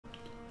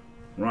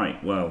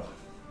Right, well,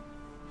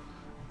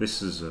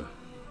 this is a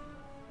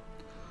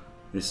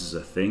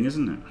thing,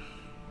 isn't it?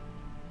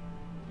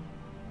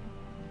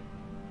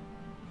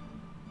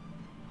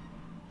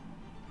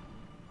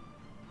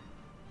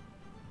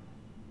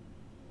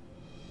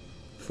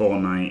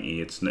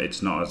 $490.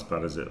 It's not as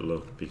bad as it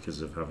looked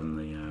because of having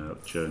the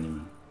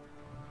journeyman.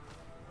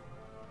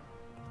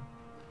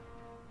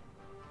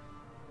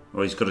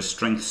 Oh, he's got a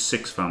strength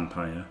 6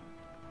 vampire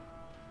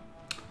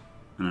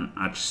and an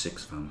edge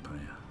 6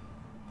 vampire.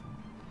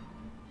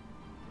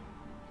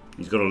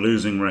 He's got a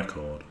losing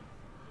record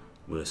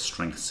with a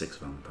strength 6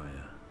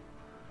 vampire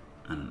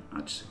and an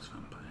edge 6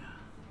 vampire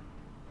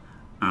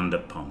and a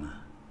pommer.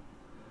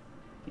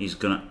 He's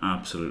gonna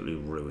absolutely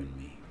ruin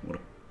me. What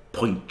a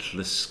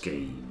pointless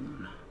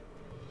scheme.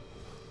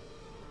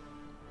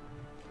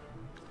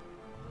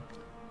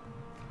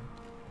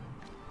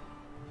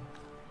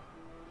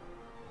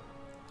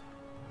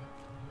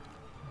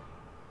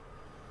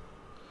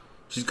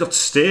 She's got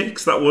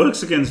stakes. That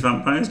works against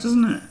vampires,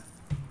 doesn't it?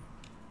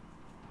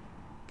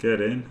 Get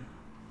in.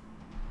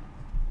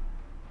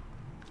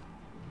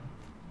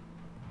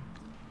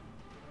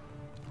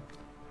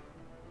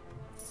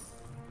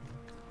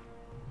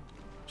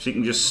 She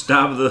can just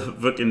stab the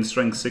fucking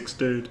strength 6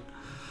 dude.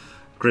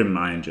 Grim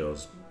Iron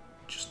Jaws.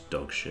 Just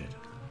dog shit.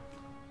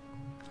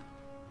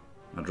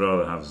 I'd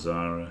rather have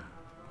Zara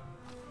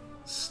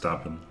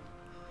stabbing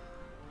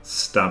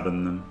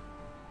them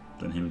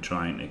than him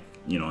trying to,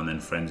 you know, and then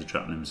frenzy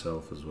trapping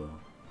himself as well.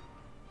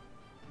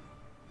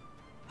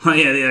 Oh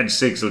yeah, the edge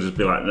 6 will just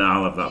be like, nah,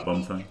 I'll have that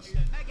bomb, thanks.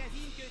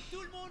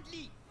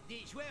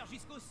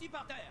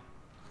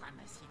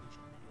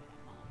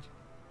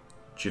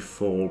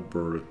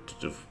 Jaffolbert.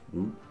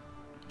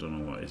 Don't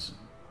know what his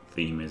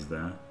theme is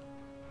there.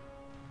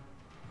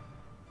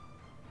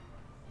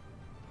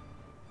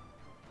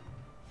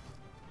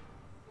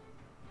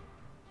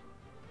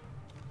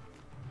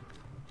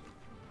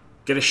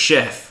 Get a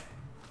chef.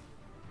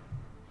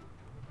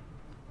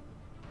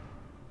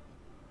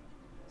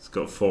 It's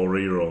got 4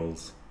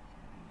 rerolls.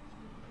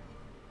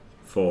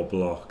 4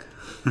 block.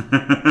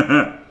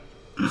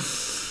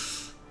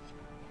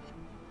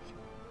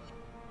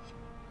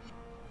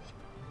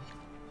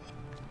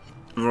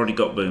 I've already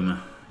got Boomer,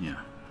 yeah.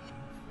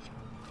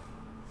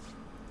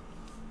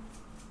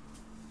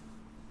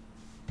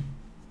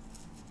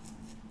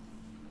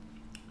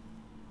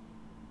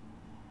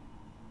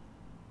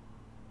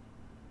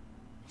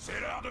 C'est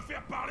l'heure de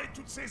faire parler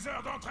toutes ces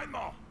heures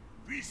d'entraînement.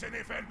 Puisse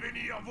NFL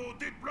bénir vos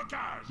dés de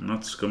blocage.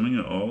 Not scumming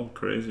at all,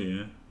 crazy,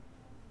 yeah.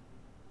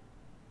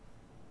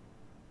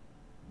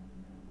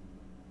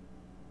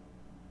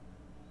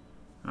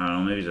 I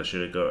don't know, maybe I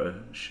should have got a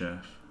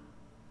chef.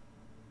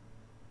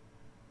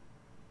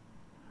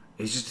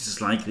 It's just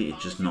likely to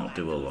just not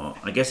do a lot.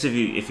 I guess if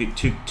it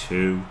took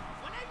 2,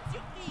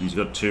 he's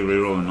got 2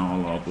 reroll and not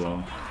a lot of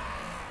block.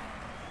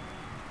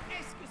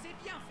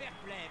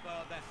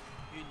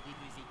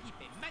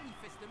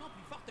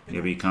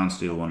 Yeah, but you can't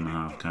steal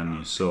 1.5, can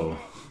you? So,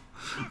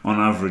 on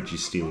average, you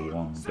steal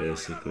 1,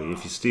 basically.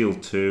 If you steal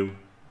 2,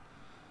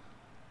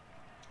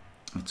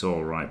 it's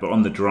alright. But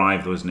on the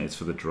drive, though, isn't it? It's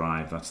for the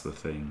drive, that's the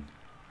thing.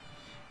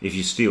 If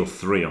you steal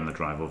 3 on the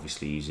drive,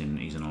 obviously he's in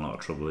a lot of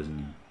trouble, isn't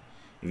he?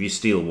 If you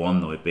steal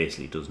 1, though, it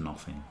basically does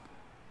nothing.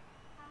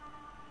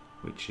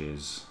 Which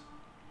is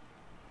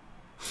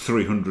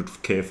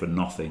 300k for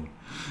nothing.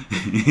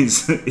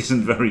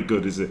 Isn't very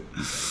good, is it?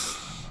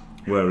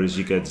 Whereas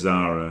you get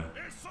Zara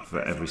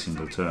for every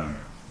single turn.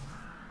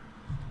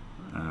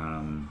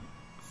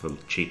 For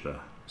cheaper.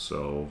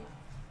 So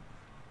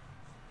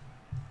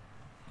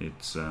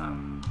it's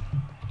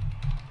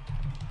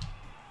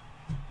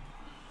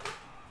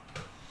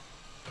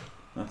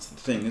that's the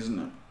thing, isn't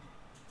it?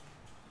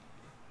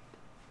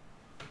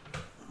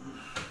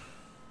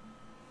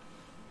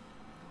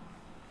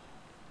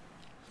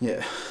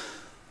 Yeah.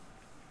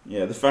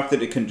 Yeah, the fact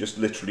that it can just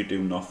literally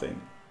do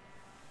nothing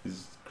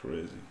is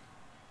crazy.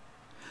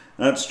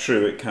 That's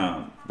true, it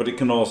can't. But it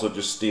can also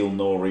just steal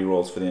no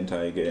rerolls for the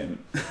entire game.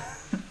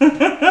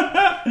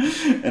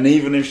 And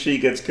even if she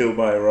gets killed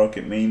by a rock,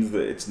 it means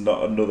that it's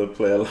not another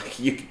player. Like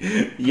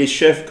your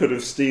chef could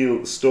have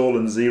stolen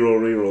 0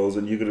 rerolls,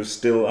 and you could have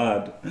still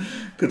had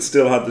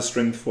the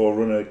strength 4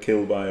 runner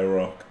killed by a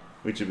rock,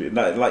 which would be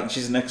like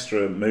she's an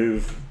extra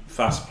move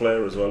fast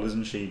player as well,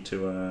 isn't she,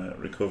 to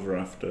recover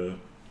after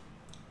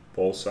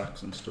ball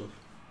sacks and stuff.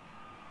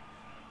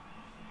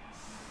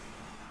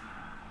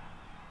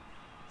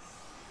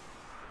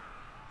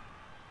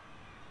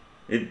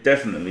 It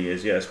definitely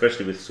is, yeah,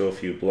 especially with so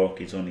few block.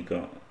 He's only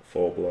got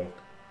 4 block.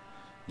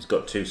 He's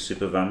got 2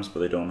 super vamps,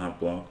 but they don't have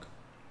block.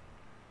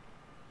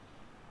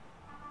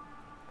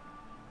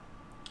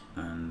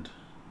 And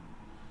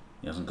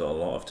he hasn't got a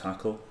lot of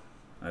tackle.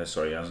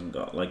 Sorry, he hasn't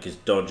got, like, his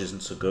dodge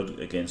isn't so good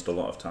against a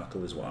lot of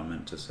tackle is what I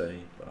meant to say,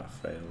 but I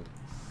failed.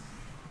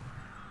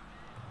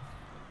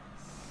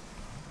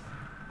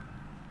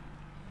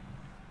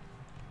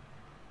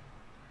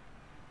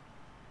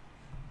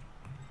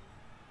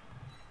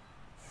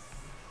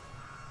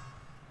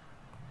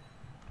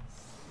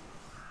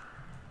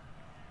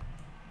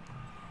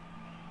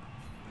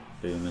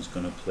 Boomer's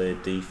going to play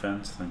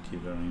defense, thank you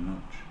very much.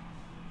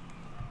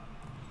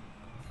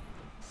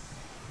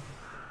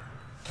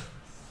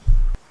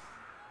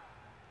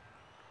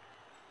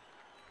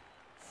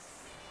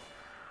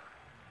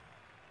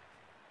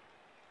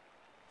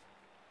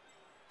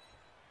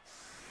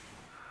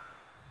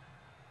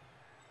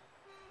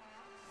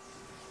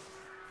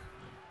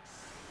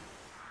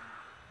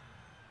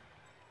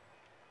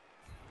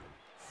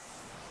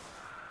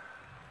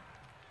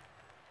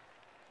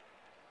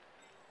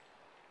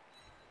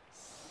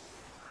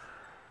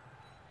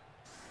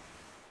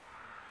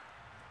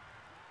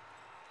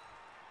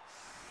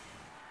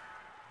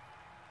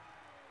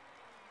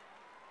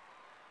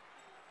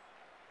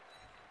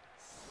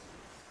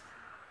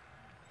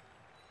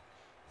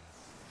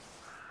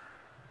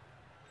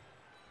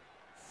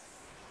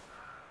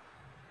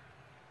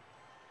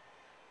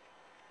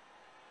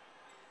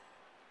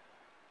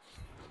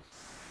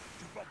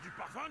 Du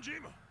parfum,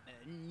 Jim?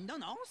 Non,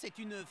 non, c'est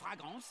une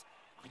fragrance.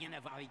 Rien à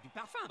voir avec du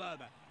parfum, Bob.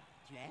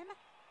 Tu aimes?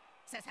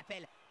 Ça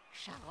s'appelle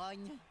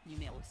charogne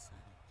numéro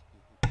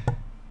 5.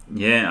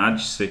 Yeah,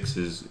 Edge 6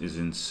 is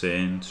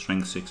insane.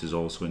 Strength 6 is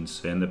also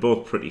insane. They're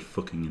both pretty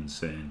fucking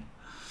insane.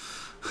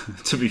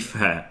 To be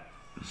fair.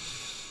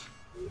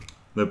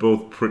 They're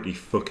both pretty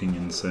fucking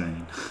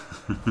insane.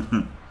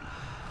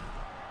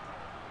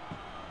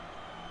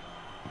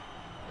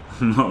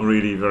 I'm not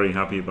really very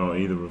happy about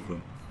either of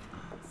them.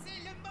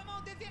 C'est le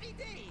moment de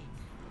vérité.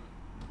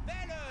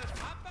 Belle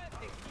frappe,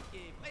 technique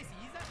et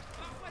précise.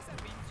 Parfois ça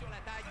prime sur la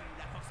taille ou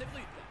la force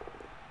brute.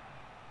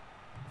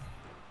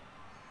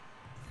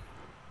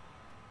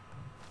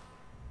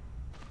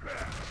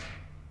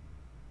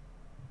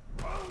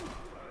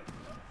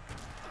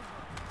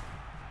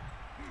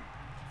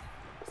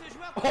 Ce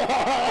joueur...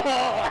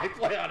 Oh, I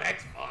play on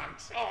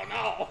Xbox. Oh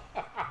no.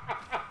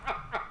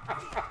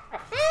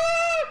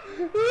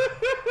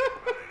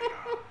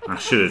 I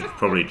should have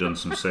probably done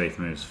some safe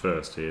moves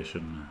first here,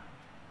 shouldn't I?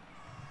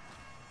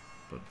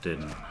 But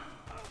didn't.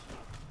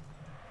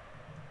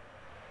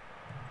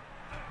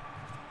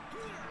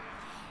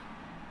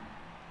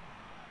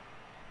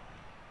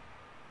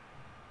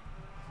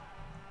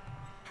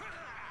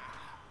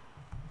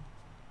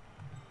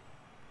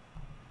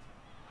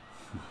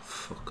 Oh,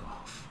 fuck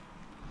off.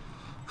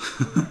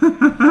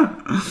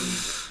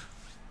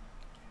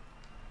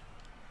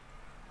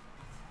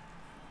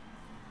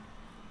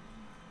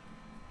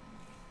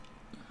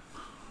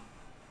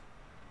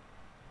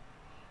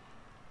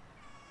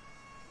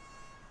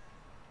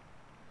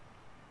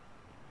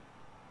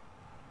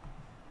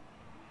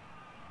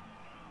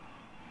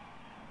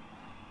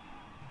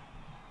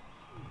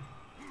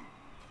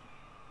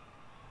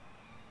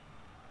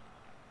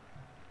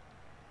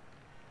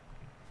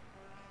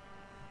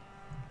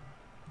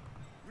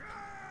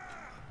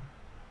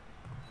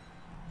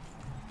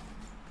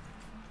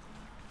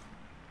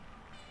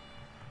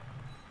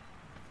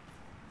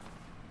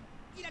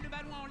 Il a le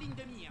ballon en ligne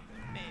de mire,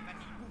 mais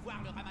va-t-il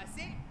pouvoir le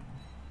ramasser?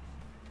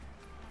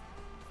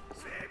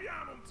 C'est bien,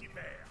 mon petit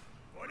père.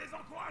 Faut les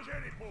encourager,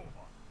 les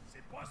pauvres.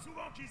 C'est pas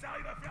souvent qu'ils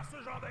arrivent à faire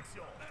ce genre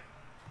d'action.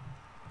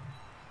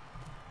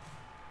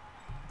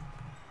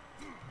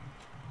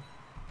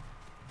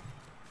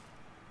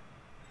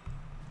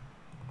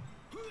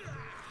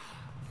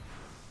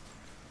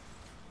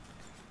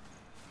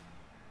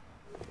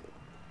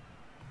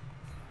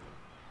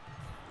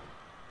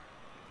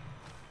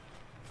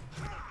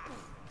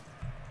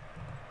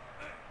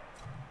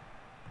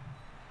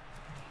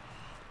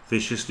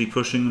 Viciously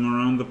pushing them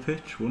around the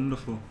pitch,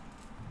 wonderful.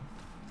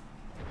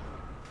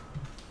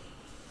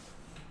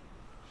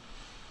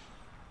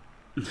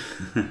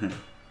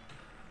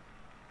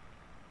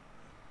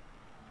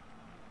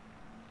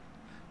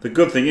 The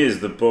good thing is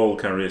the ball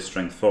carrier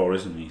strength 4,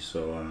 isn't he?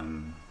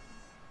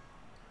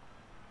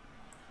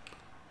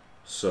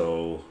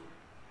 So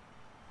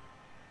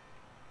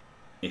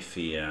if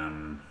he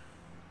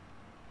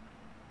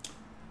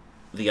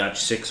the edge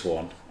 6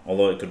 one,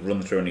 although it could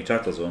run through any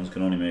tackle zones,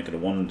 can only make it a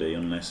 1D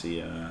unless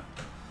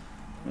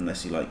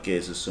he like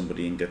gazes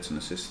somebody and gets an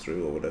assist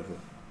through or whatever.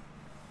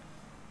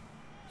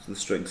 So the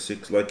strength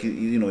 6, like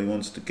you know, he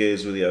wants to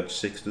gaze with the edge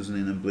 6, doesn't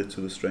he, and then blitz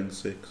with the strength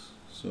 6.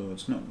 So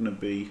it's not going to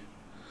be.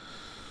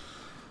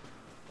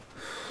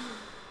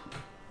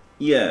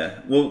 Yeah,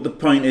 well, the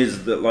point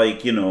is that,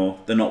 like, you know,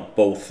 they're not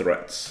both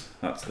threats.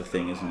 That's the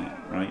thing, isn't it?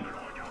 Right?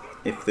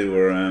 If they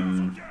were,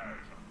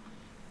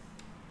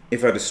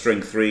 if I had a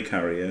strength 3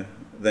 carrier,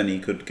 then he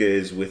could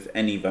gaze with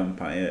any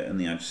vampire, and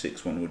the edge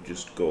 6 one would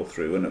just go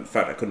through. And in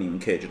fact, I couldn't even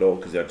cage at all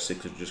because the edge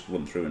 6 would just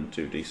run through in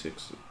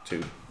 2d6,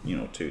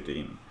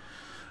 2D.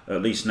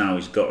 At least now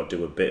he's got to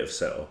do a bit of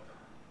setup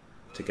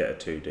to get a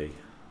 2D.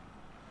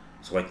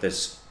 So, like,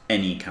 there's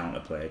any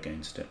counterplay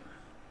against it.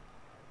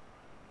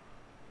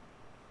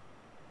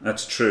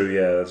 That's true,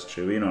 yeah, that's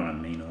true. You know what I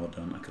mean, or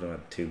don't. I could have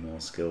had 2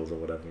 more skills or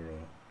whatever,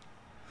 or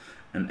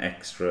an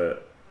extra.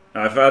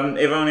 If I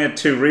only had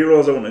 2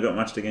 rerolls, I wouldn't have got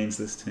matched against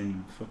this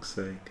team. Fuck's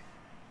sake.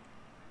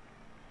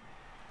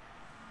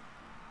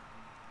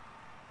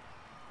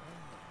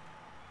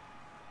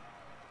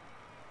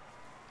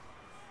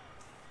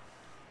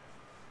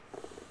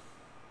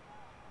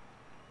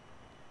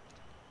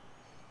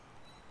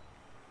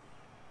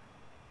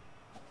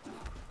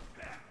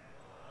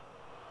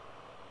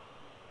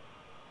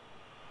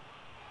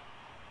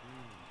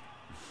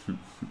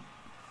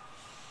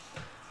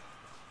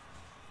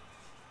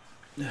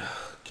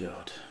 Oh,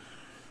 God.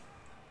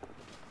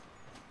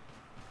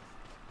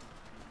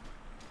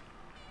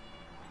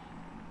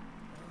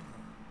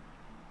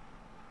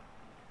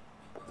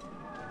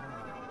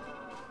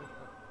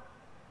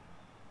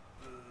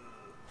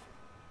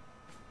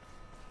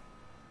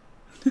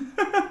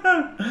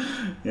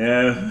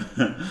 Yeah,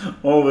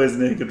 always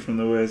naked from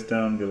the waist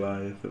down,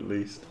 Goliath, at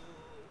least.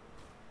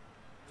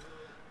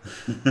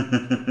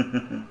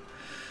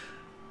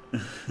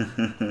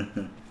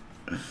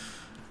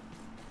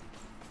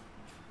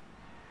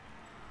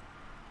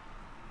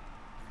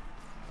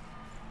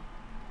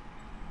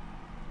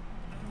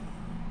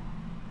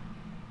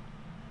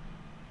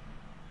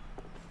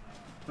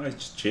 Oh, he's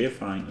just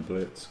cheer-fighting the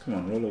Blitz. Come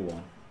on, roll a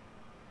 1.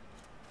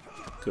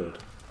 Good.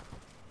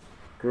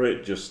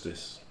 Great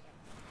justice.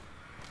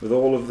 With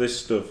all of this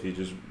stuff, you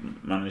just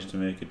managed to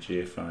make a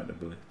cheer-fighter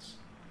Blitz.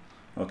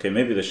 Okay,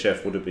 maybe the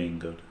chef would have been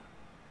good.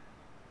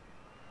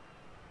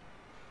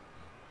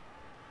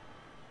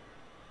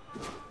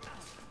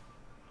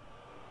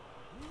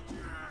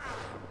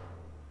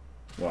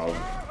 Wow.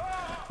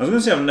 I was going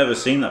to say I've never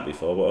seen that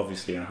before, but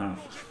obviously I have.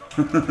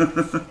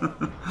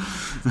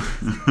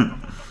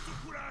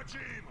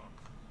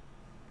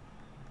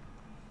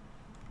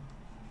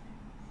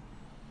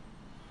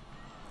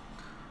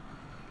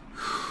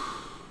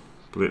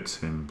 Blitz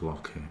him,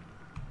 block him.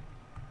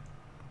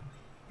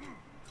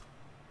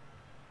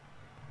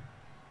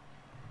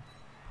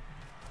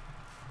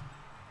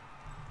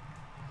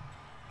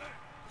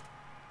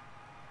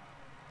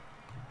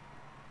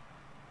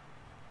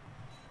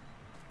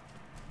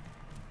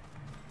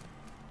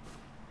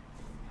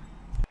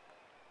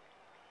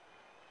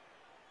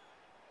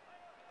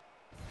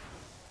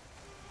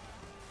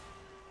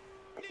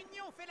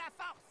 L'union fait la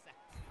force.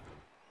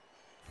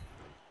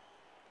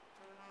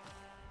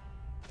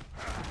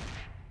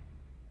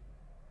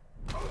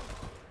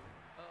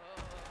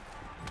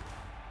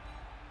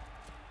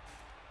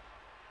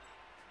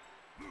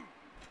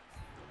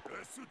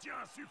 Le soutien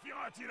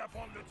suffira-t-il à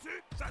prendre le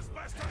dessus? Ça se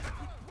passe comme un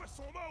coup de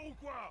poisson mort ou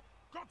quoi?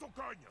 Quand on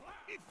cogne,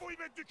 il faut y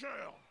mettre du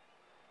cœur.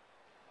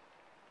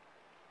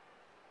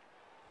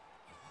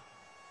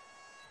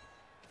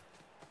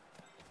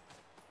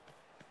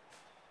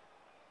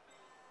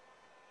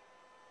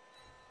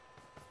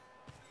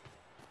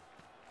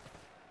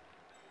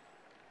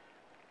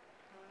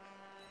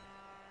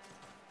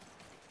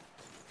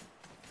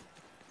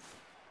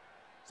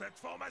 Cette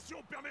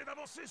formation permet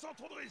d'avancer sans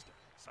trop de risques.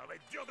 Ça va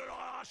être dur de leur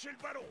arracher le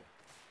ballon.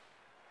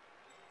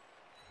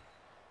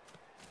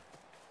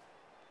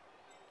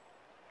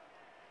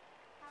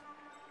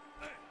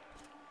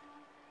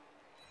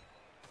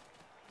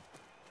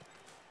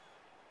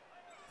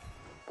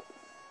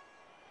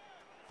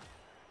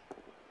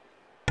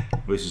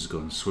 This is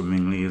going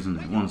swimmingly, isn't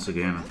it? Once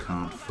again, I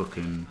can't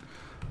fucking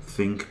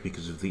think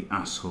because of the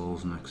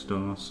assholes next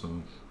door, so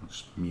I'll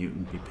just mute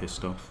and be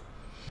pissed off.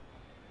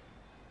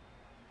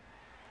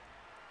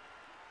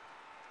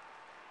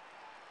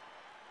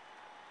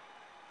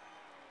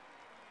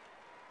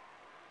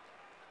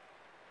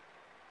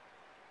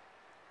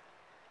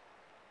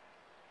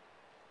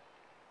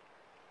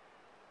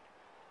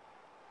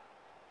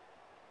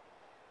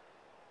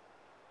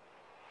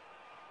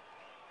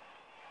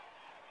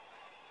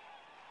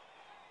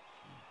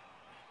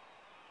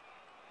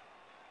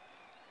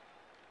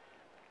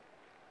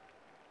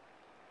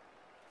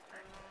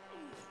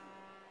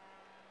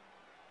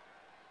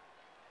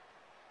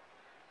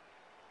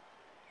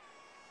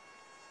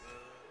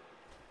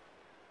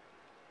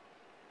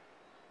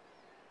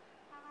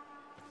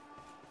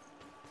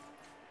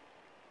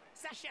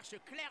 Ça cherche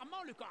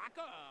clairement le corps à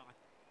corps.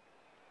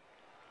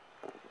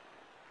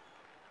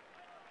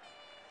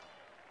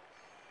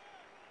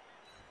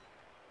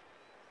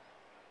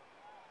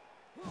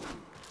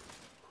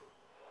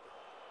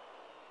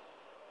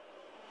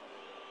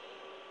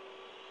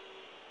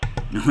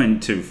 I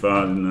went too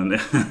far and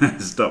then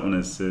stop an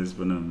assist,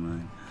 but never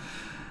mind.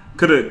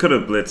 Could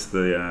have blitzed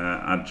the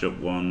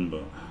adjunct one,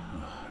 but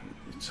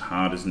it's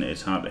hard, isn't it?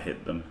 It's hard to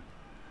hit them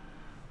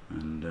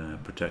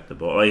and protect the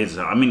ball.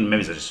 I mean,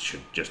 maybe I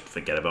should just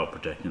forget about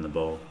protecting the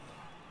ball.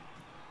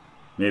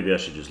 Maybe I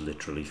should just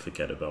literally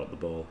forget about the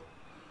ball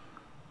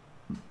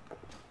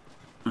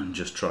and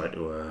just try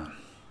to,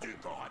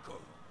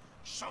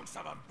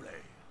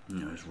 you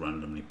know, just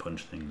randomly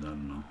punch things. I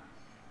don't know.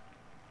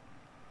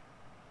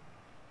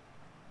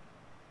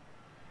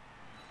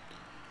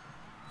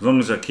 As long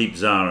as I keep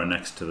Zara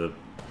next to the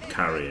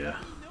carrier,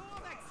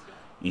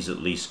 he's at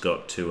least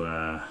got to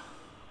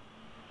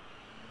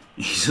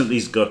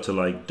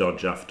like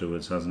dodge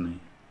afterwards, hasn't he?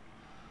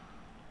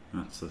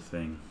 That's the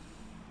thing.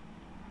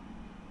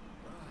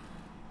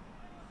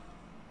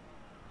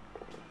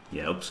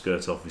 Yeah,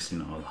 upskirt's obviously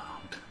not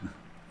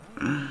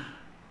allowed.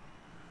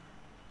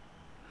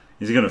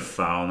 Is he gonna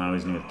foul now?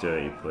 He's gonna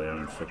dirty player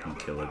and fucking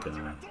kill a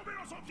guy.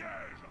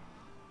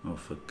 Oh,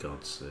 for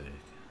God's sake.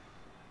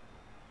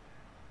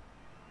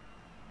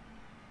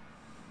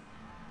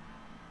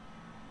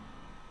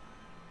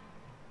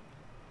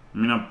 I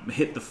mean, I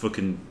hit the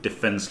fucking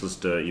defenseless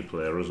dirty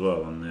player as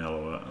well on the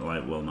LOS.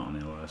 Like, well, not on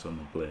the LOS, on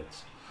the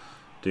Blitz.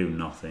 Do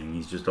nothing.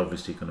 He's just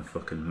obviously going to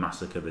fucking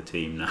massacre the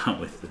team now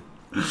with the,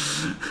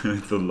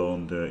 with the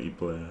lone dirty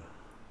player.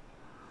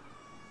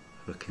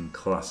 Fucking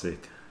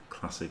classic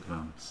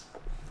vamps.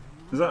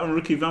 Is that a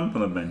rookie vamp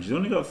on the bench? He's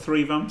only got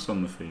 3 vamps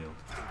on the field.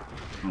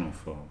 Oh,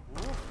 4.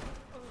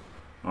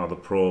 Oh, the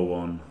pro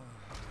one.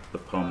 The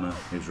Pommer,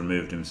 who's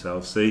removed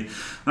himself. See,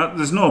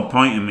 there's no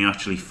point in me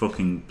actually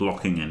fucking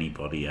blocking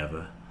anybody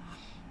ever.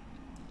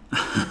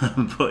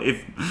 But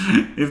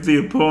if the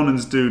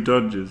opponents do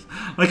dodges,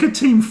 like a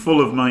team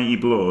full of Mighty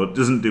Blow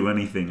doesn't do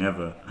anything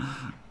ever.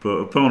 But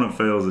opponent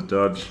fails a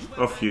dodge,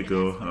 off you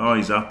go. Oh,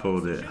 he's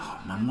appoed it. Oh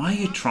man, why are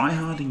you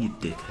tryharding, you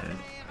dickhead?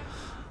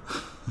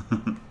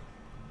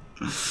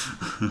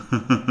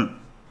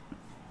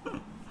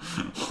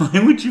 Why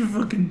would you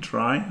fucking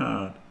try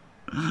hard?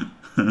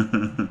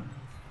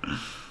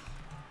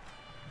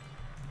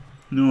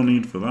 No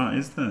need for that,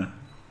 is there?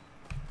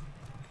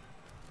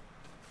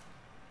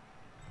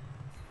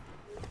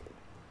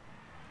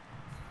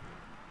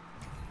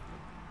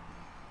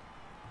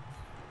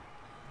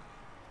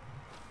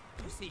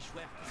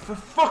 For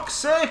fuck's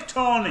sake,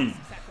 Tony!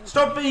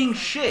 Stop being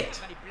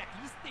shit!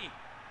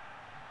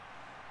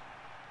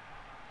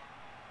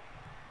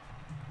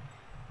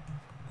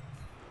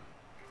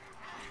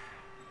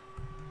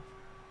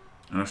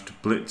 I have to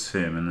blitz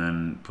him and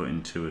then put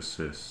in 2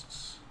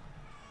 assists.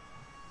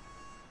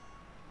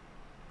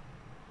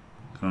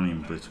 Can't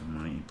even blitz a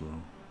Mighty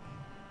Blow.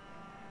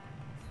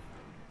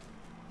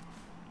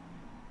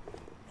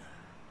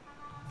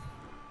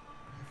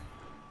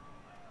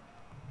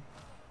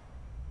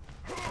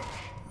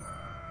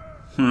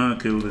 I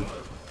killed him.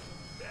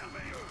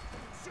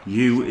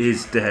 You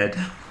is dead.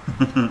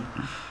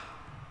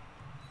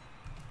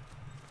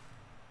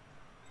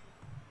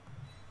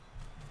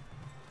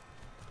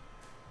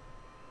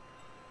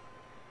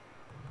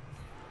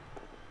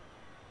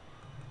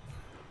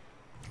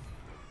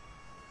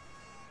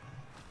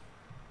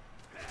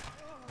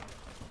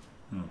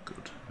 Oh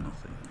good,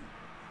 nothing.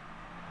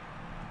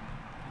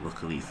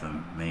 Luckily for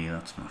me,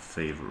 that's my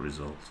favourite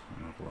result.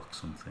 I'll block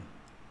something.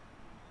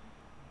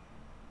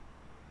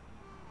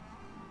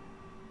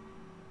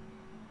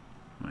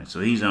 Right,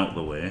 so he's out of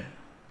the way.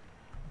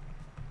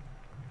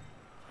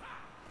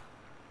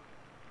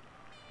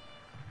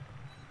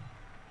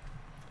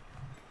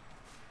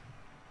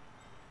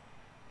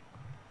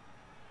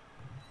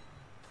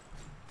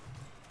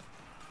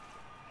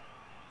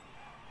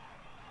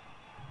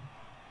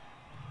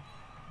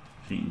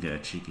 You can get a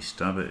cheeky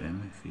stab at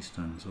him if he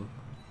stands up.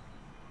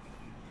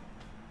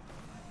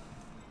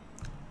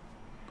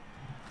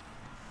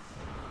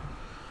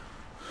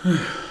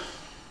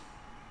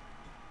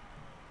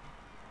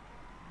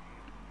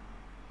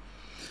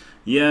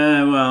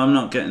 Yeah, well, I'm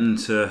not getting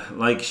to...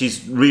 Like,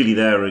 she's really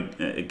there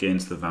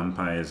against the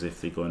vampires if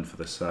they go in for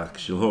the sack.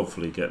 She'll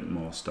hopefully get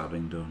more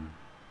stabbing done.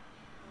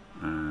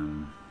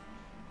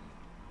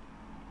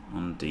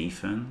 On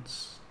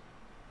defense.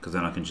 Because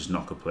then I can just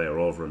knock a player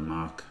over and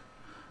mark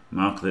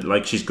the...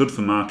 Like, she's good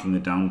for marking the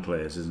down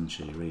players, isn't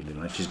she, really?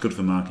 Like, she's good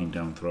for marking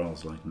down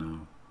thralls, like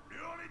now.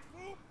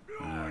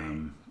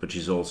 But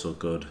she's also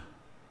good...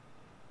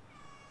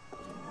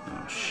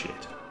 Oh,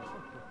 shit.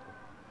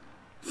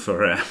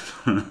 For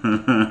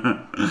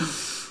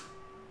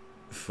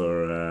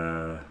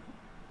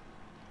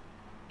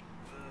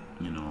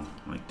you know,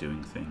 like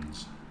doing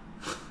things.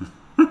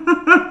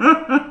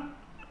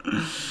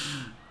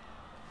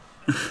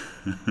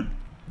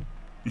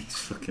 He's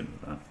fucking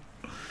that.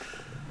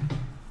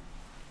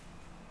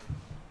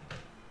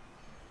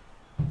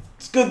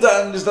 It's good that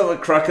I can just have a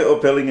crack at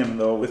uphilling him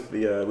though with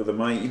the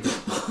Mighty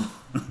Blow.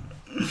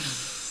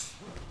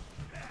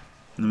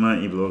 The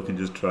Mighty Blow can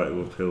just try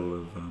to uphill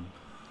the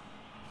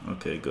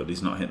Okay, good.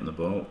 He's not hitting the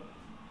ball.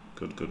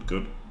 Good, good,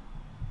 good.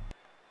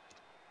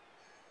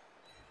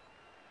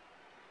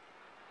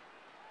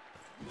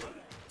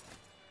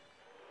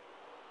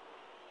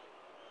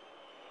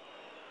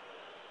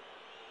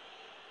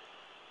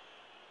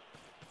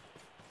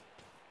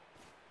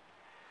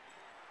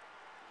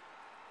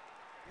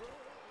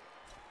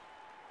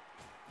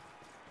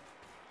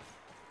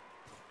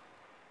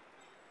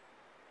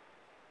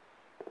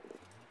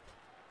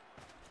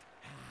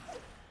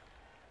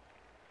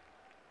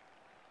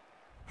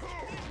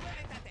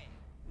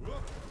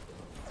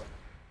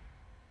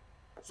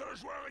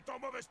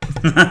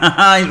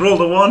 He's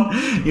rolled a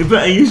 1. You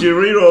better use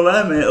your reroll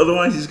there, mate,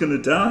 otherwise he's going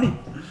to die.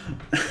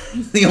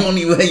 The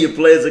only way your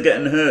players are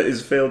getting hurt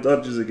is failed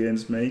dodges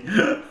against me.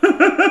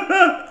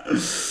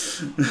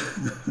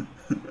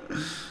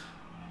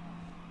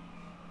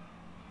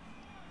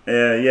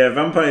 Yeah,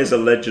 vampires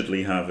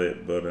allegedly have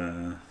it, but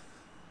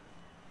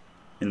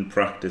in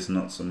practice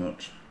not so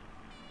much.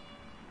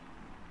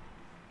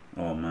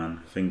 Oh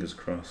man, fingers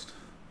crossed.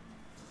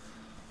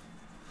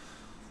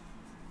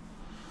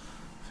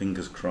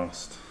 Fingers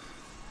crossed.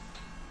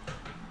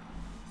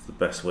 It's the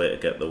best way to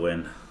get the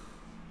win.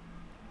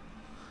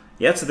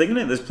 Yeah, it's the thing,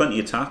 isn't it? There's plenty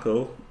of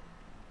tackle.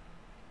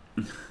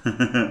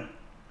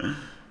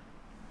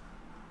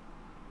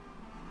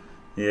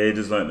 Yeah, he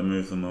does like to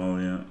move them all,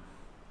 yeah.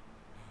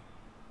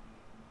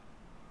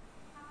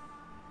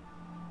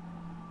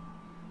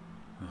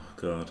 Oh,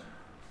 God.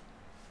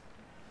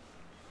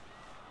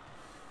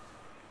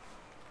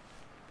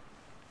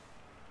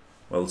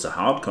 Well, it's a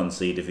hard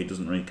concede if he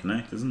doesn't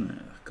reconnect, isn't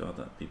it? God,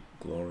 that'd be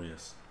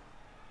glorious.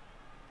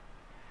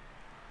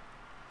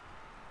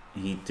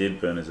 He did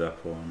burn his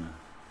apple on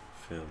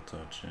a failed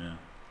dodge, yeah.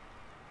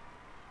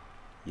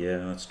 Yeah,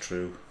 that's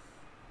true.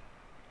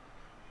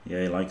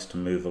 Yeah, he likes to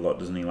move a lot,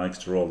 doesn't he? He likes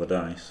to roll the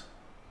dice.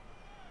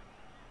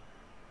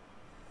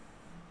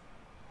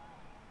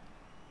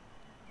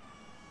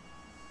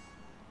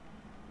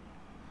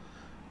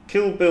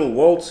 Kill Bill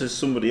Waltz is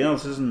somebody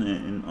else, isn't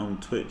it? On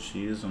Twitch.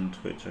 He is on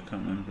Twitch. I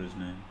can't remember his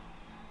name.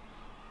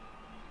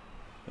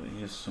 But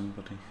he is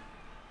somebody.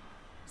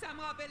 Ça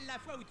me rappelle la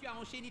fois où tu as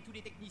enchaîné tous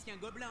les techniciens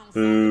gobelins ensemble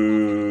pour faire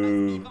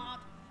une masse vivante,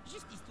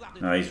 juste histoire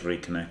de... No, he's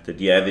reconnected.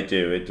 Yeah, they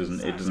do. It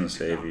doesn't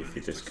save you if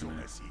you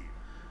disconnect.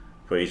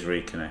 But he's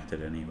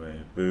reconnected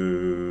anyway.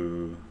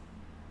 Boo.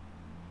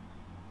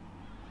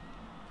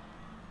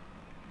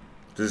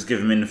 Does this give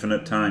him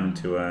infinite time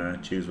to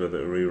choose whether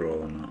to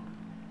reroll or not?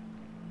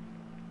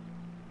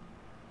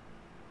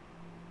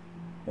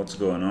 What's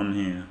going on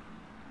here?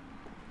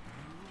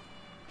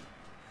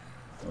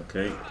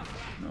 Okay.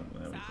 No,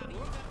 there we go.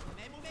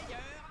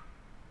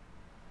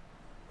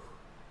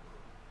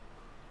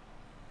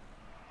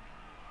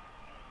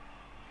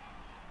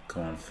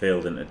 Come on,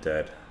 failed into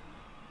dead.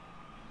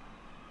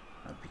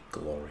 That'd be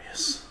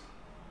glorious.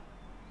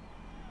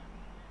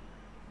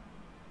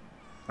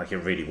 Like it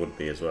really would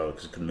be as well,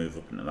 because it could move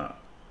up into that.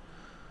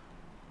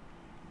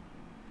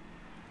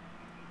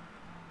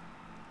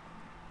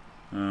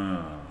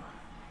 Oh.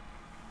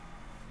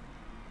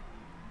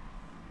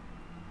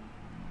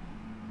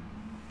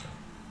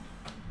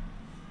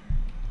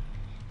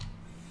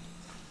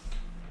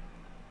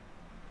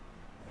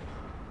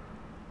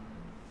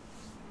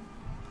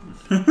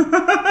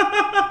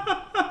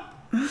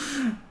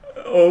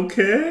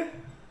 Okay.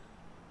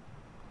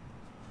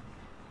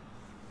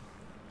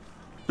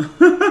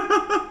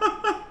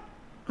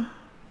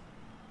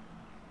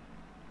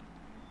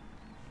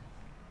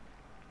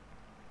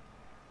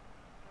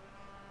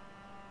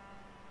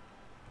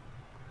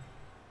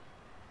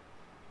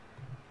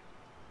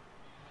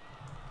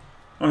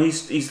 Oh,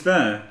 he's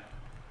there.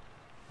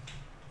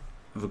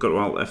 I forgot to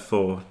Alt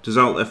F4. Does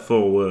Alt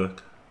F4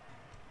 work?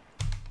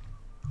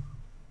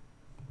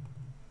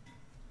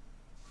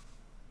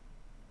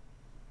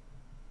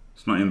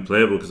 It's not even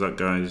playable because that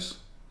guy's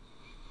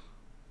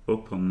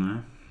up on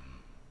there.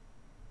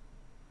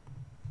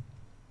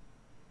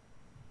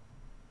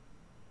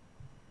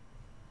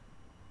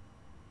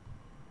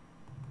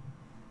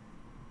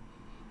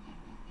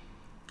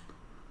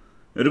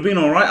 It would have been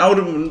alright. I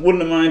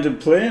wouldn't have minded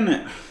playing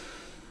it.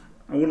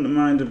 I wouldn't have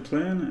minded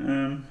playing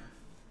it.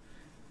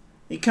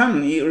 You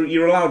can.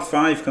 You're allowed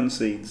 5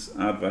 concedes,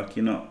 Advac.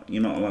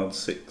 You're not allowed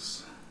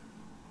 6.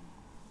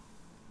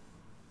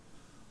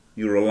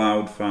 You're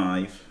allowed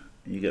 5.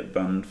 You get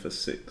banned for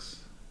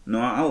 6.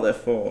 No, Alt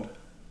F4.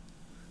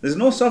 There's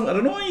no soft. I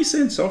don't know why you're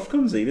saying soft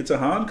concede. It's a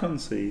hard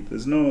concede.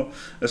 There's no.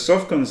 A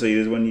soft concede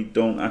is when you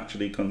don't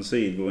actually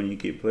concede, but when you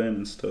keep playing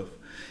and stuff.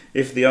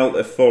 If the Alt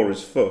F4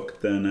 is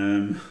fucked,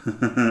 then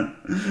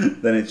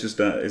then it's just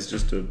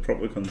a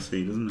proper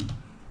concede, isn't it?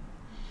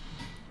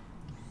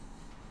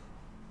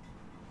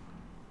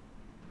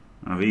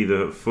 I've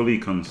either fully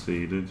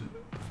conceded,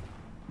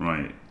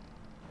 right?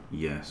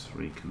 Yes,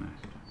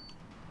 reconnect.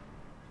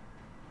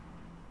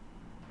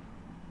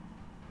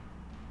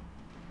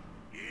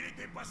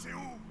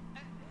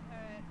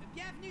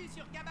 Bienvenue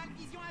sur Cabal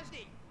Vision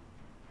HD.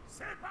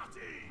 C'est parti.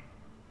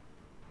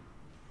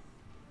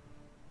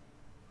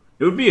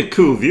 It would be a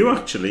cool view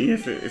actually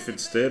if it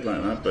stayed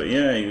like that, but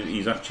yeah,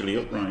 he's actually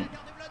upright.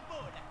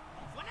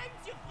 Voilà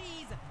une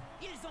surprise.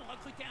 Ils ont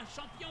recruté un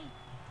champion.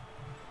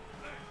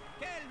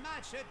 Quel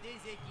match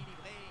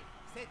déséquilibré.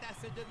 C'est à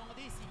se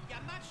demander s'il y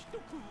a match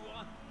tout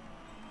court.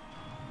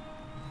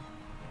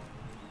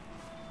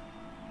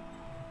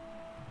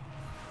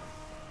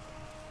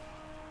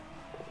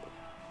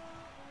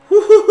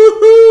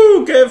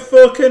 Woohoo! Get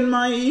fucking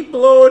mighty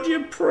blowed,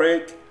 you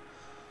prick!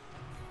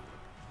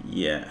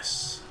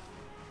 Yes.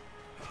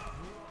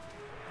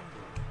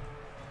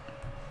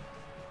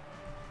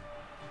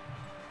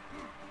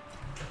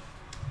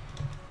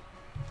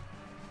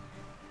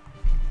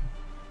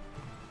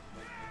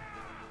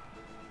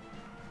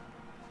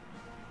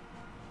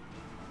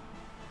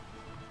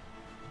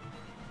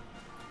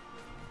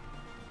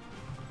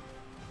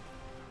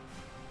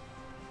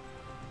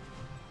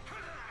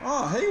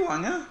 Oh, hey,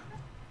 Wanger.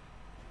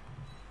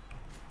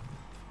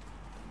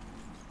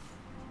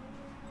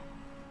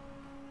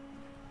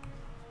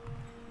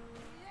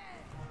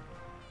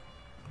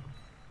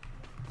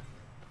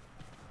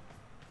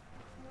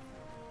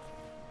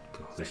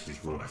 God, this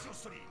is rough. Formation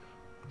solide.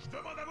 Je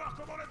demande à voir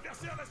comment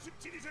l'adversaire va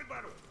subtiliser le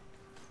ballon.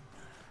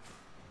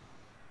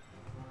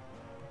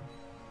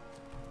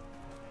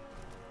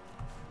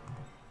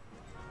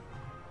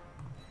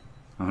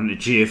 On the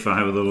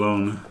GFI with a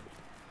loan.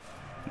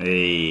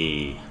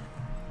 Hey.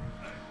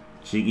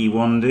 Cheeky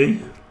 1D.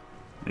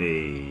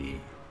 Hey.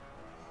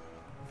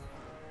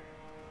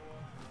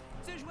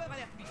 Ce joueur a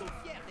l'air plutôt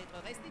fier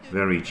d'être resté de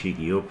Very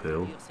cheeky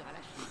uphill. sera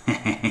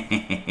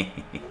lâché.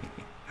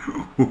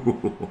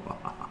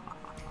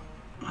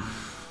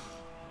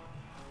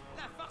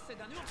 La force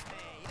d'un ours,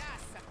 mais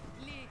hélas,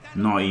 les talons-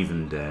 Not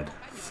even dead.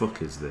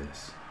 Fuck is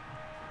this?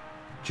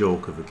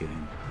 Joke of a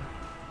game.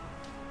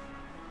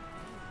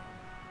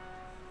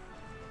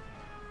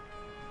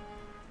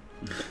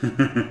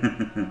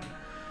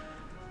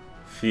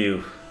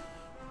 Phew.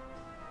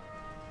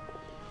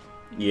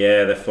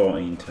 Yeah, they're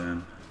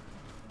 14-10.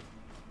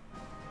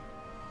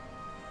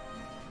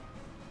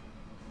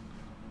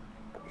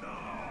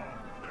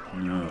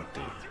 No,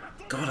 dude.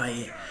 God,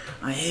 I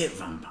hate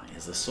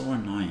vampires. They're so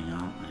annoying,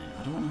 aren't they?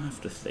 I don't want to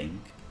have to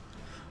think.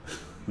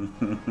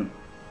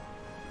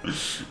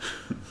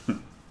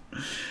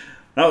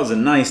 That was a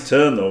nice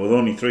turn, though, with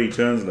only 3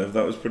 turns left.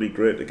 That was pretty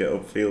great to get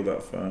upfield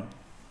that far.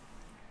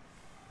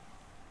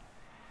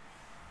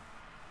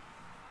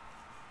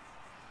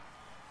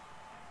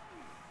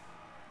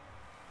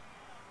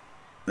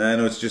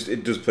 No, it's just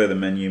it does play the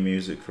menu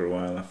music for a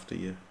while after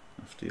you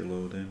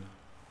load in.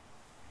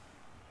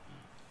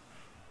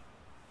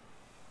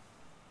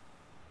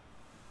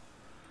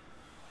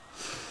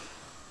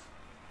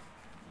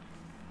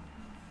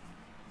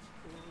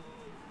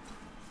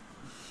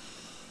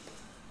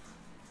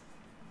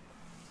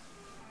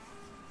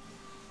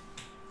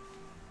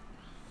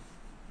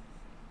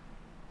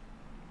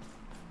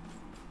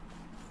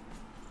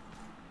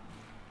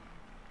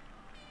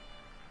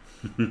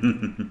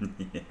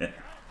 Yeah.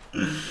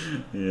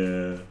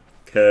 Yeah.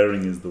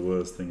 Caring is the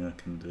worst thing I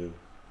can do.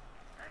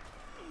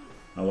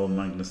 Hello,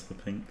 Magnus the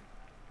Pink.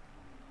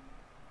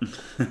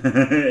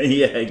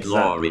 Yeah,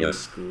 exactly.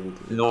 Glorious.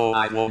 No,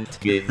 I won't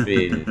give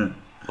in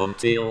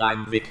until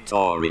I'm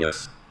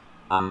victorious.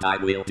 And I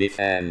will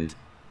defend.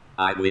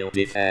 I will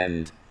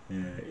defend.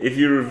 Yeah. If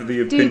you're of the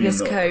Do opinion this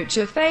that coach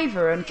a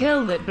favor and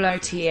kill that blow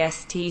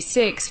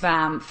TST6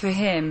 vamp for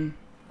him.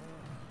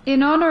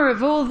 In honor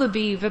of all the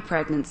beaver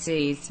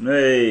pregnancies.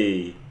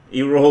 hey,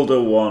 he rolled a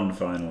 1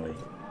 finally.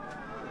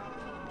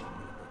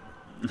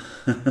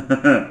 But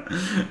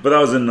that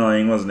was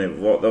annoying, wasn't it?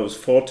 What, that was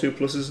 4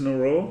 2+s in a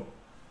row?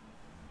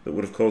 That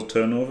would have caused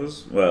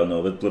turnovers? Well,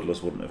 no, the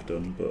Bloodlust wouldn't have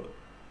done, but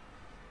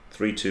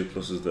 3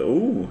 2+s that...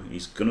 Ooh,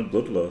 he's gonna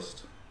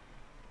Bloodlust.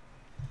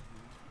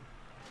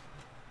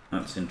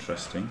 That's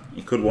interesting.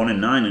 He could 1 in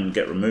 9 and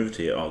get removed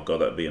here. Oh god,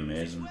 that'd be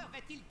amazing.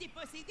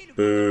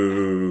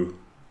 Boo.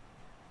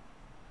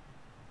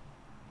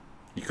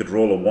 You could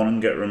roll a 1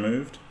 and get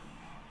removed.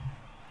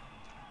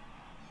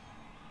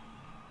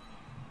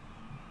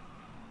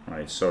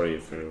 Right, sorry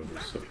if there was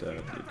stuff there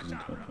that didn't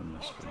come up on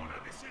the screen.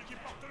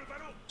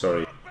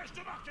 Sorry.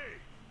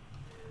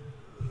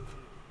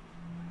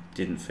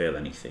 Didn't fail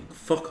anything.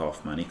 Fuck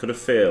off, man. He could have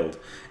failed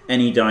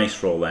any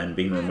dice roll then,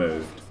 been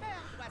removed.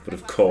 But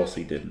of course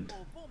he didn't.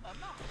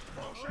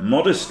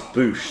 Modest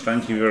Bush,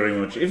 thank you very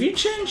much. If you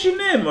change your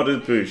name,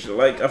 Modest Bush,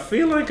 like, I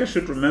feel like I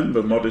should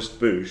remember Modest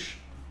Bush.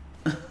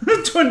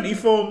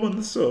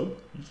 24-month sub.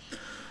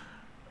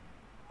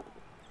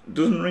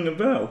 Doesn't ring a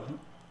bell.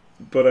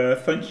 But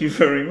thank you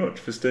very much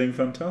for staying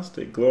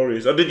fantastic.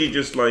 Glorious. Or did you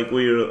just like,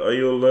 are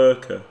you a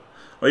lurker?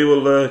 Are you a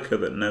lurker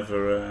that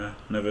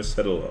never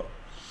said a lot?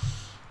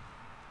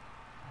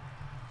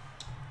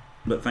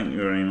 But thank you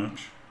very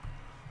much.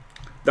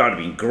 That would have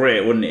been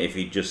great, wouldn't it, if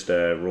he'd just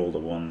rolled a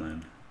 1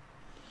 then.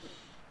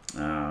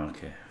 Ah,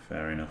 okay.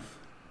 Fair enough.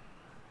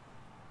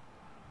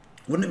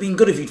 Wouldn't it have been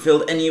good if he'd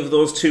filled any of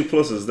those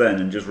 2+s then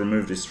and just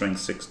removed his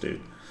strength 6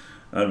 dude?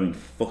 That would have been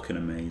fucking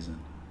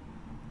amazing.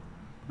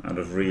 I'd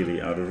have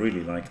really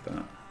liked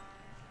that.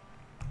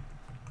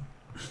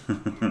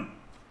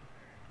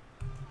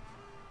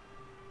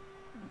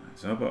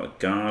 So how about a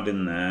guard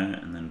in there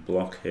and then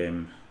block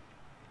him.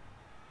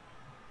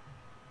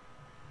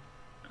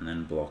 And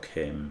then block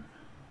him.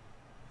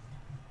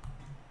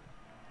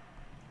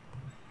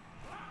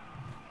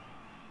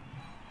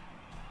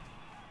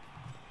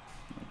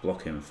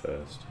 Block him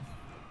first.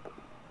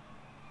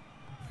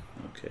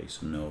 Okay,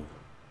 so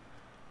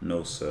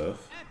no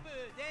surf.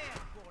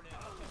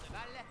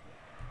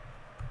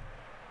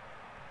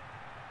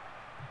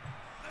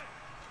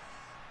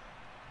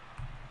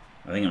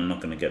 I think I'm not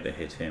going to get to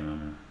hit him,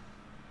 am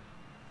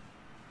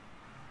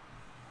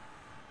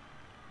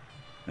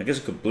I? I guess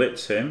I could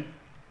blitz him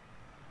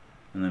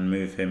and then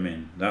move him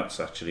in. That's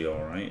actually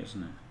alright,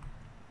 isn't it?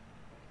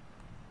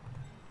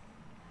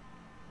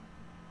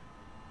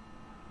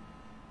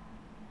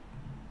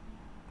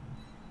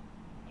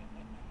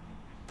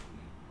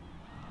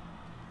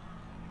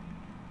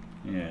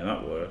 Yeah,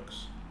 that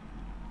works.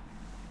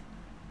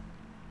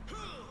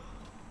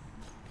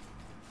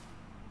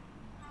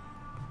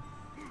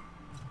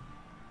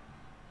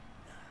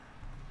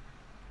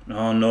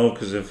 Oh no,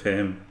 because of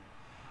him.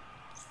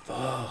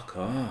 Fuck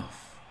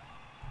off.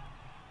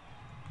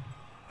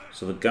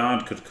 So the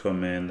guard could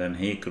come in, then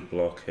he could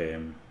block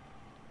him.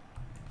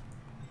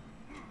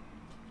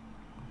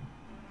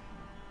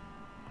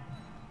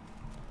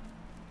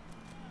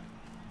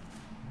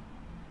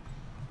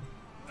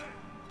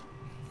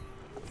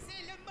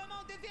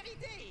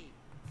 vérité.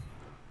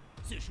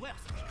 Ce joueur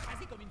s'est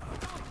écrasé comme une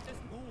plante de...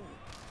 Oh,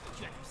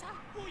 tu as vu ça?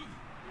 Oui.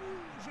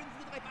 Je ne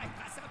voudrais pas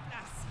être à sa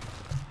place.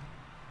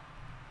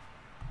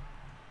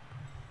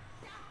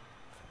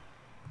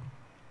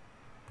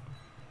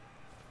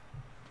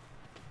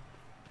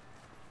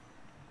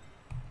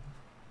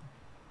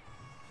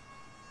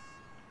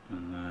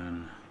 And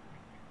then...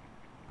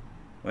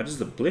 Where does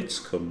the blitz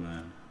come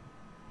then?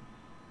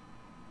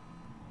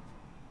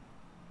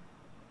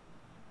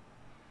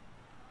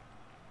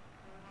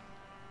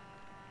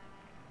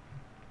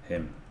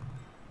 Him.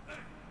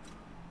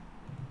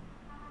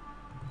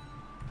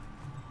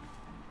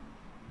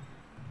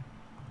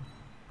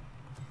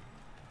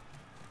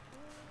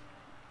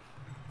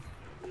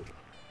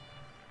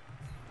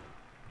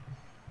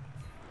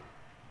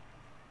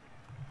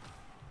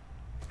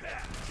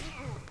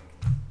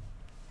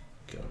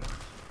 Got it.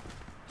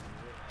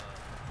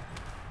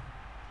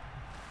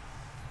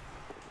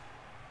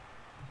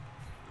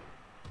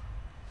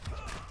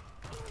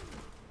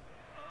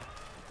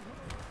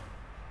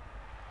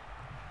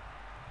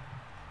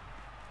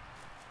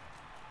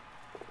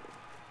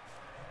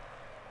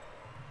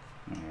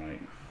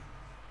 Alright.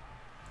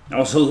 That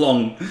was a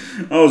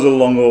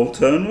long old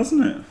turn,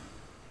 wasn't it?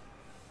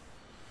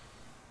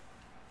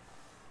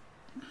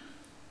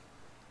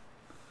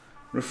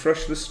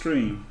 Refresh the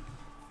stream.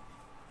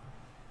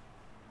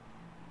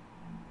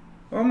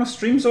 Oh, my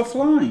stream's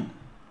offline.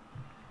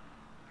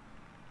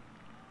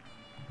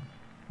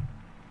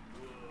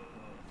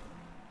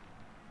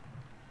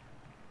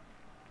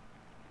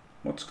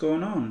 What's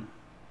going on?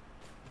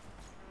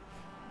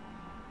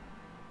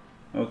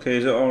 Okay,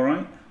 is it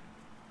alright?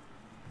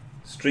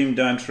 Stream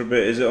died for a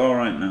bit, is it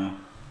alright now?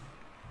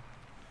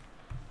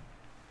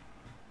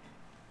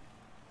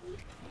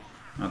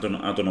 I don't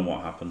know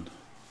what happened.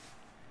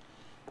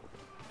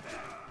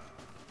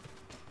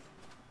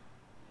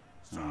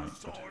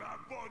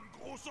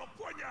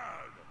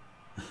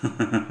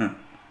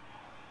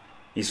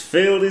 He's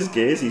failed his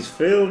gaze, he's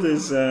failed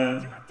his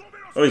oh,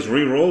 he's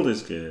re-rolled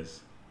his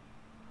gaze.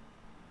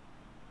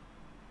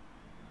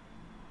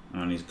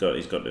 And he's got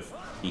to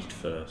eat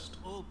first.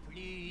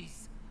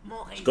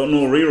 He's got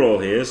no re-roll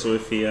here, so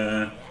if he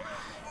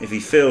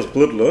fails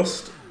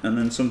Bloodlust and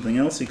then something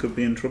else, he could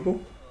be in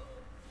trouble.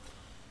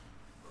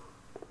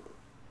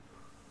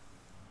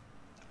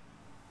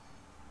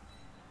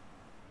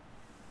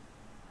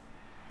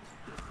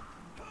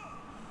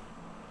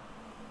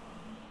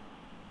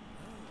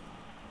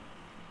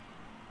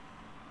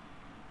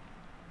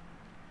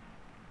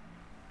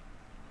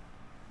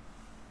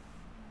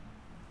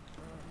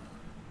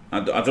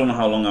 I don't know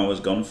how long I was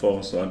gone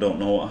for, so I don't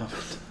know what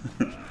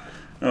happened.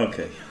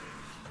 Okay.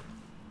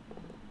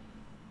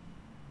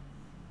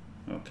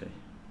 Okay.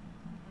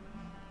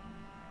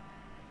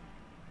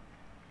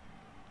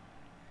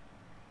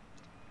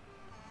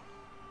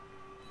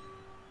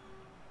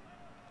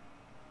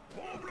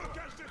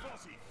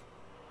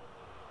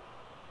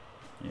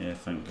 Yeah,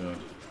 thank God.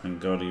 Thank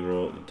God he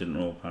didn't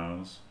roll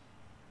powers.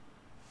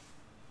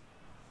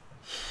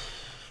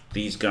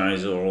 These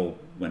guys all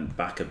went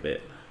back a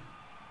bit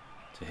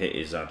to hit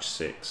his edge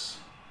 6,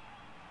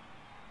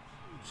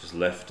 which has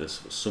left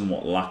us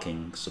somewhat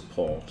lacking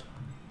support.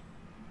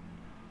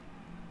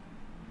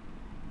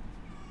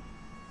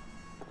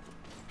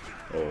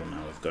 Oh,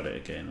 now we've got it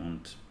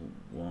again.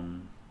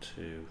 1,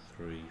 2,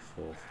 3,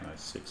 4, 5,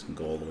 6, and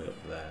go all the way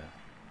up there.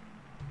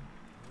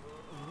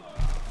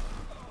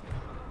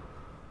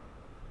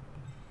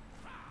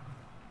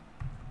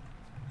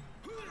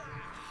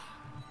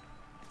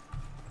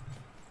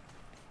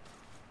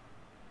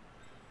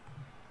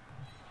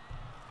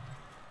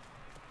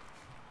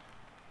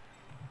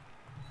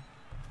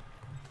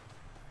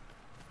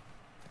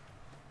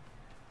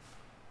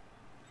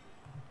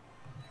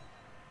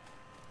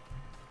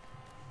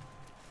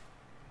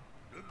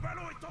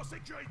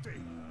 Sécurité.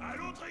 À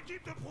l'autre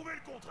équipe de prouver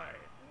le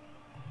contraire.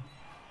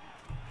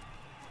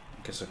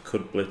 I guess I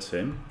could blitz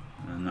him,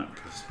 and that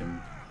gets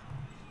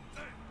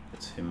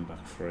him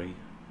back free.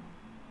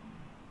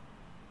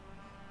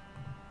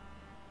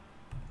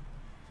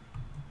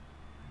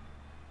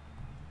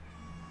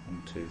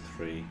 One, 2,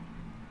 3,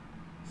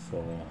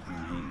 4,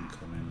 and he can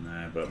come in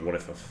there. But what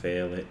if I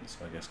fail it?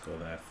 So I guess go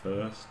there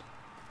first.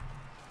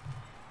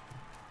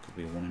 Could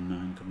be 1 in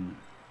 9, couldn't it?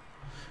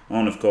 Oh,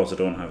 and of course I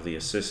don't have the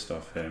assist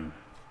off him.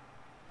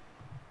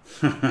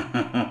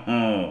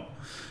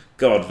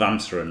 God,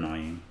 Vamps are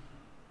annoying.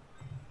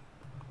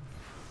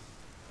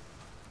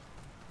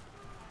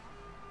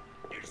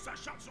 Ils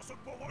s'acharnent sur ce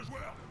pauvre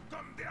joueur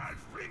comme des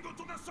halflings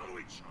autour d'un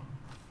sandwich.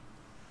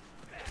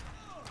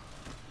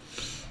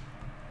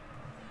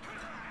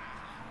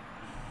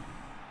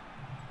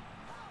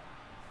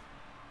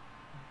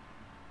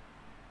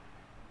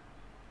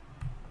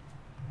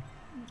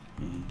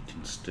 He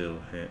can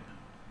still hit.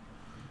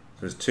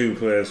 There's 2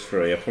 players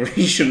free. I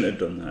probably shouldn't have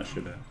done that,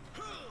 should I?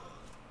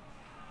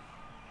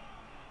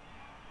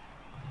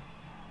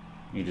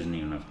 He doesn't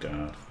even have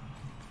guard.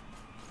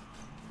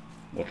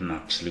 What an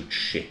absolute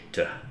shit.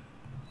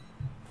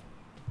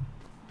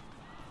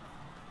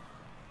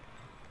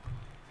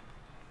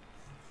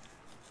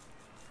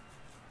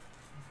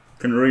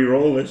 Can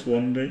re-roll this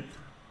 1D.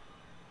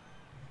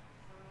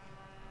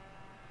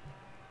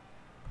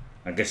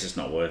 I guess it's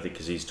not worth it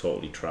because he's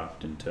totally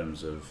trapped in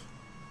terms of,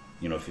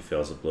 you know, if he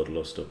fails a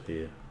bloodlust up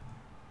here.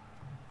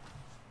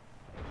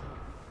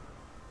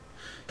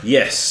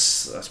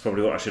 Yes, that's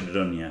probably what I should have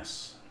done,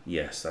 yes.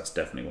 Yes, that's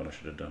definitely what I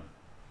should have done.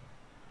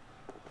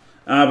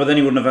 But then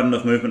he wouldn't have had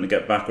enough movement to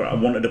get back. I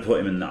wanted to put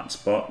him in that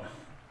spot.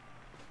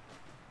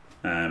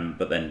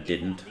 But then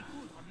didn't.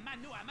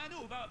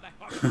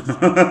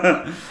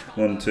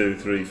 1, 2,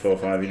 3, 4,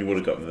 5. He would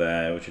have got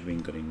there, which would have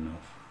been good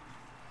enough.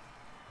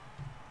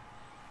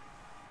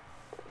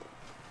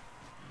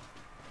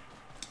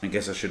 I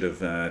guess I should have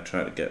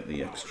tried to get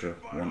the extra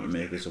one to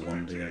make this a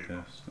 1D, I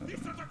guess. I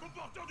don't know.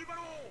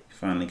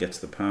 Finally gets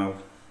the POW.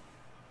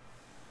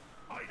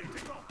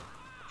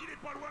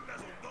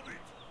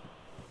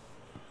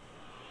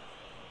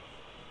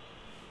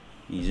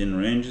 He's in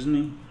range, isn't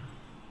he?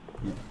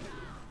 Yeah.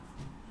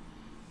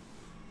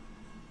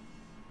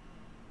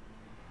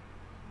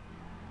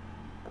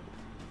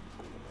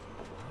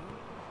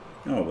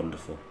 Oh,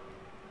 wonderful.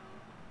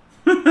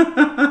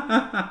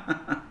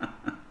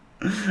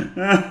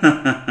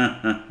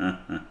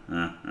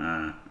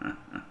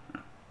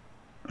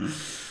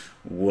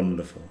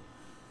 Wonderful.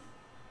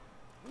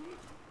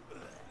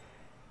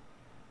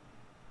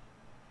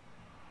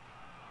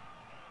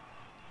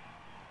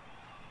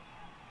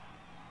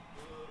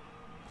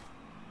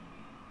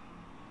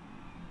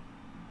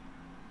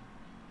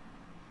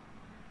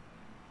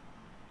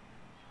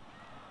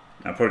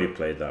 I probably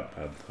played that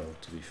bad though,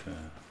 to be fair.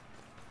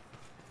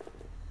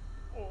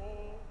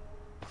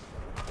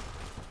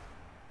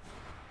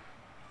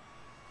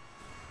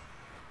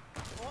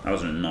 That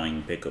was a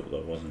 9 pickup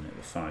though, wasn't it?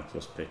 The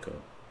 5+ pickup.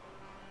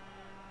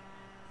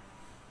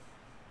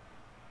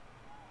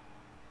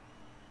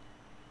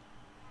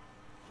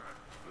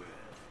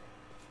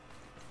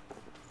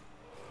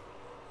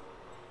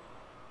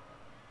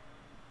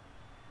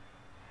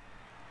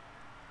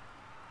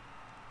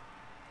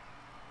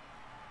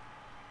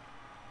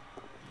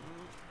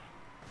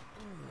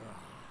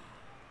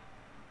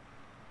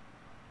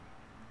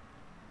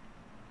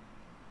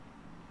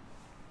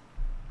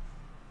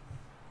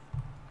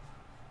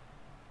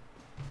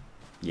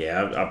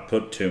 Yeah, I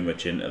put too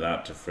much into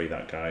that to free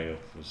that guy up.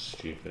 It was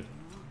stupid.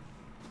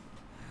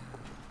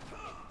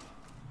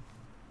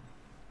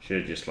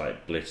 Should have just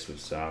like blitzed with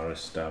Zara,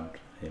 stabbed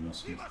him or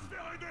something.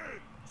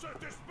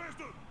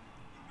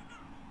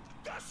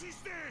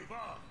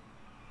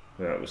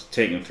 Well, it was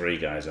taking 3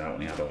 guys out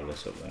when he had all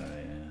this up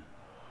there, yeah.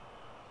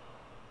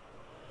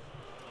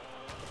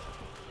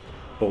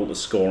 Bolt the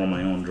score on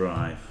my own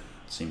drive.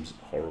 It seems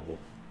horrible.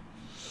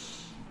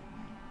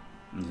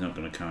 He's not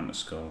going to counter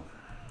score.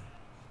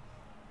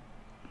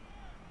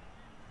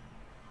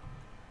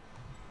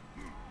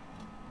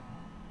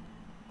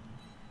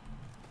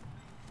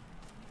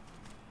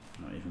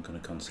 Not even going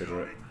to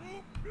consider it.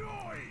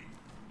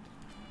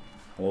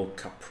 Hello,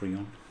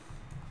 Caprion.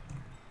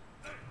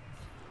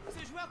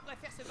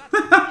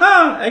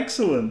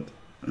 Excellent.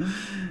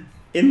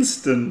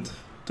 Instant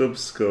dub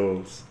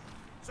scores.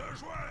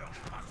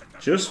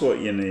 Just what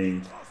you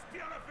need.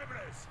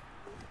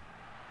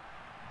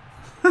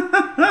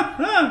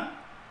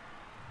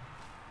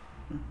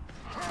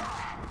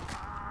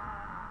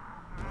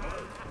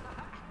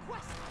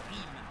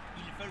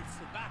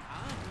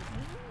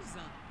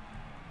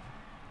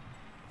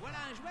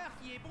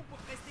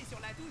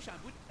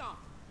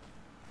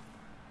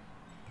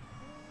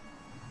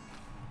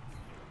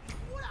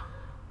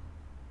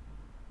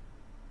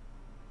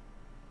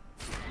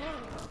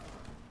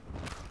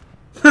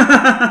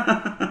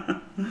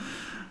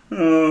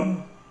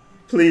 Oh,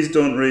 please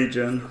don't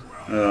regen.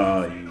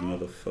 Oh, you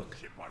motherfucker.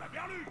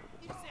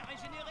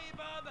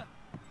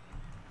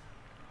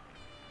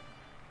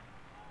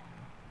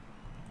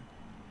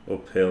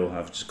 Uphill,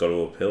 I've just got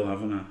to uphill,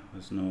 haven't I?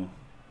 There's no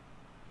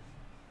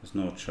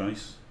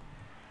choice.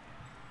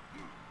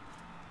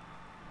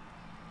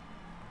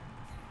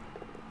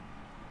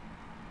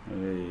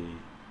 Hey.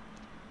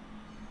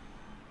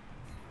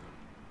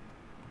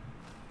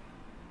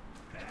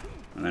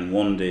 And then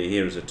 1D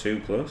here is a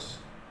 2+.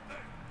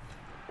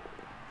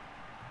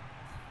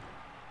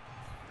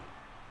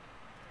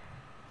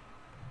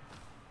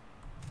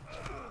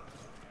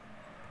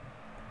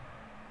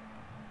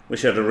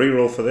 Wish I had a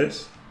reroll for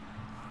this.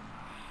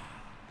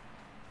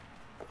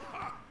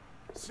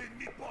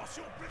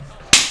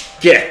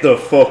 Get the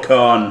fuck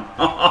on!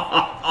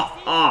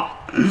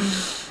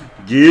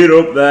 Get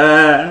up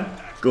there!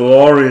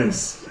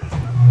 Glorious!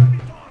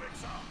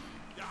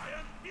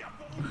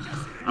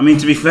 I mean,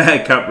 to be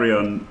fair,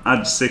 Caprion,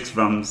 add 6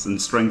 vamps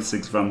and strength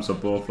 6 vamps are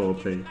both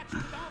OP.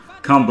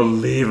 Can't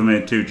believe I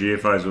made 2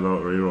 GFIs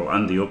without a reroll,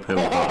 and the uphill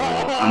without a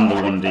reroll, and the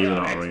 1D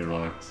without a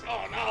reroll.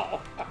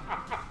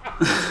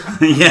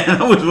 Yeah,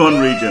 that was 1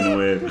 regen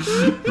away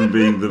from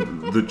being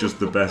just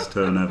the best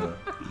turn ever.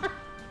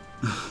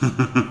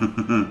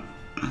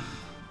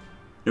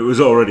 It was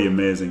already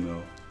amazing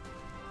though.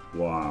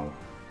 Wow.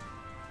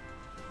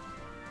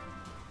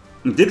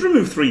 It did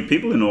remove 3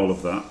 people in all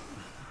of that.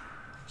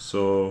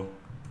 So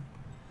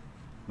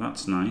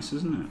That's nice,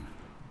 isn't it?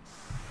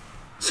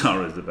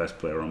 Zara's the best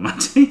player on my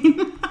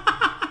team.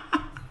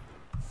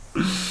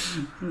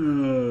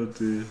 Oh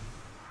dear.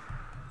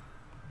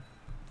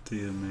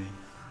 Dear me.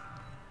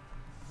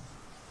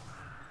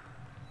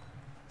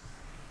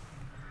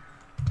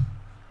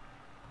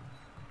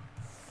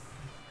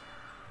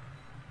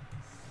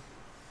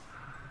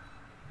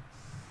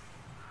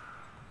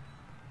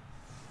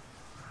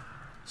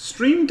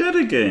 Stream dead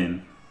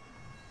again.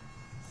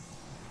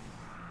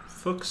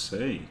 Fuck's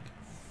sake.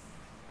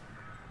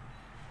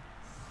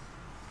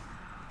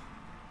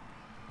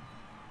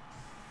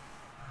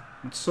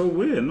 It's so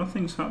weird,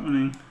 nothing's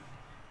happening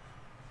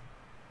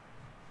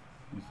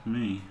with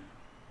me.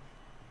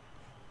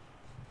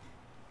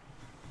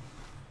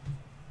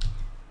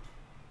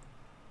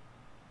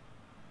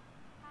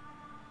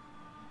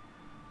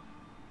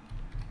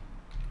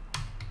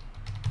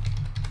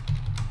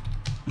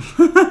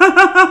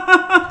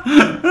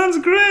 That's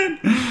great.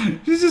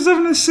 She's just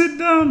having a sit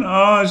down.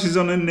 Oh, she's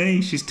on her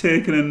knee. She's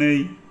taking a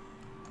knee.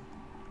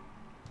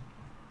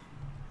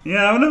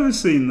 Yeah, I've never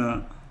seen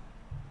that.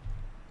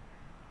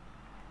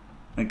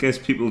 I guess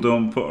people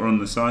don't put her on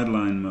the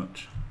sideline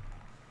much.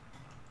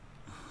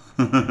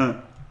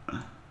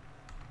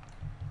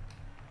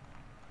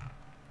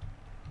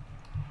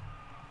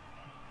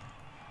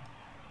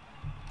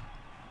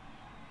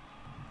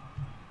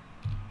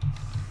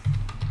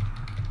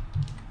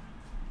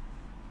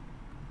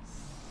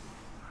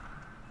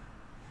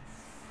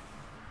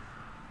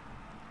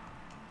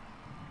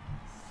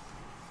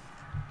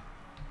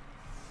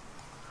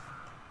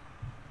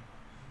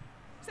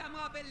 Ça me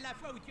rappelle la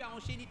fois où tu as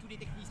enchaîné tous les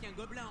techniciens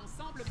gobelins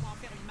ensemble pour en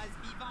faire une masse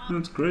vivante.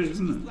 That's great,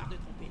 isn't it? Histoire de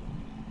tromper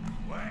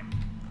l'autre. Ouais,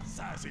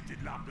 ça c'était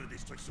de l'arme de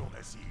destruction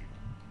massive.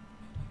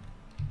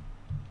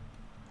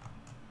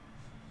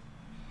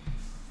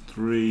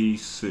 3,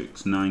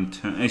 6, 9,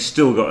 10. He's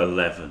still got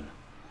 11.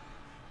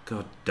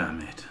 God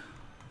damn it.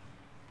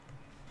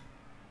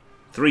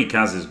 3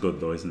 Kaz is good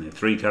though, isn't it?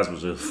 3 Kaz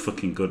was a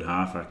fucking good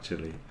half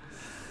actually.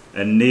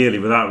 And nearly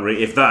without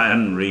if that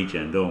hadn't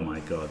regened, oh my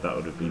god, that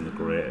would have been the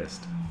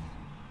greatest.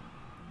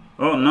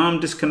 Oh, now I'm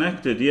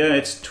disconnected. Yeah,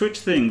 it's Twitch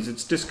things.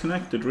 It's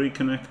disconnected,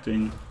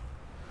 reconnecting.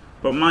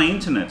 But my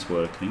internet's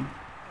working.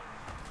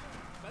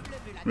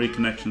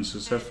 Reconnection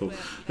successful.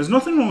 There's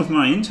nothing wrong with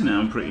my internet,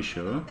 I'm pretty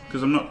sure.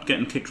 Because I'm not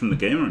getting kicked from the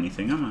game or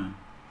anything, am I?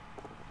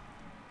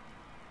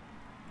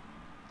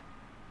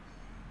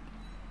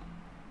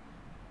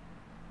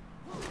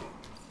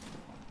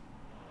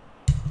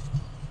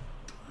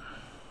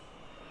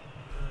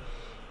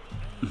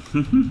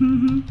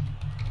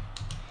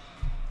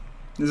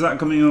 Is that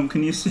coming up?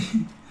 Can you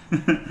see?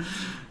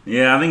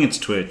 Yeah, I think it's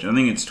Twitch. I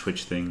think it's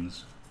Twitch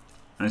things.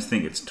 I just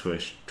think it's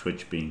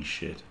Twitch being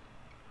shit.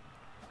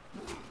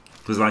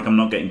 Because like I'm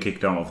not getting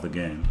kicked out of the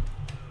game.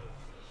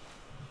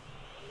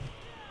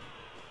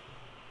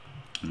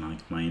 And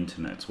like my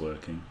internet's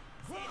working.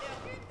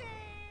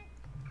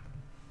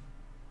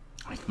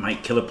 I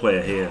might kill a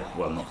player here.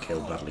 Well, not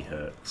kill, badly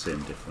hurt.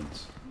 Same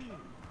difference.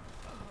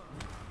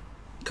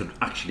 Could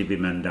actually be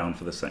men down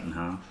for the second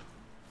half.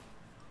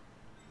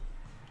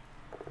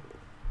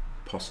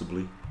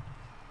 Possibly.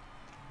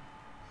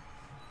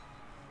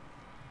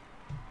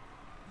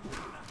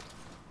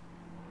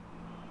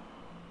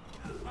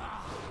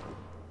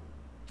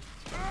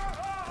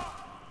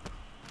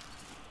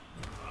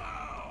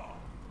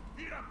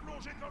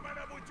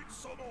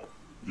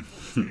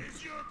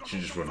 Should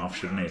just run off,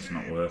 shouldn't he? It's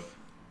not worth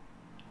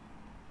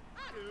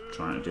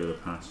trying to do the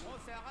pass.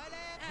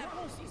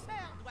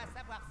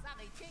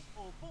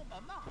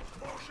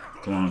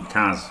 Come on,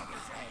 Kaz.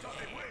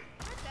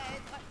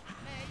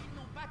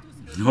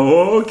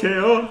 Oh, okay,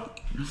 oh.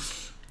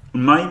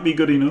 Might be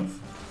good enough.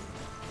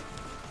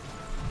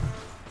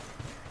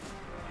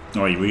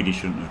 Oh, he really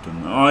shouldn't have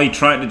done that. Oh, he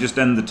tried to just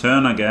end the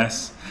turn, I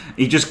guess.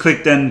 He just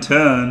clicked end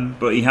turn,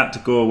 but he had to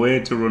go away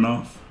to run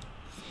off.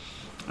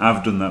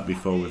 I've done that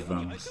before with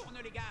Vams.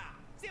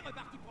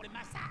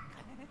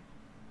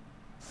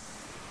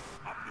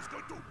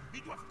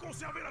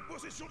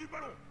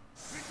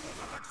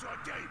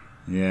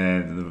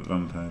 Yeah, the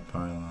vampire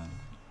pylon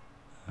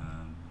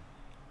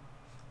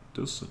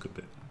does suck a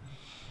bit.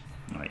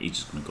 Right, he's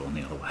just going to go on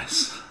the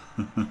LOS.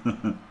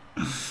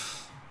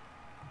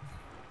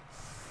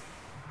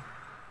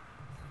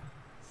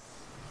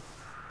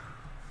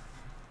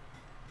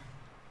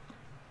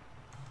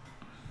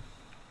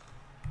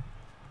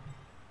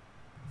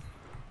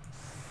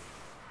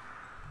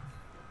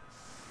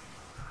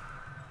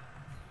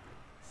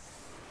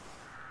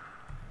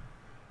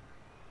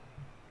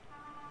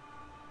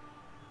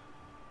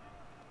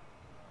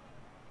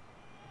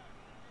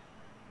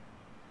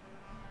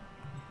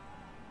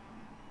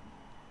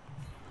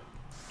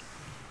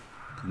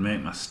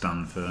 Make my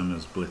stand firm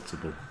as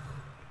blitzable.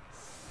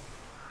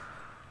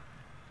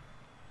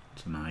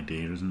 It's an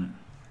idea, isn't it?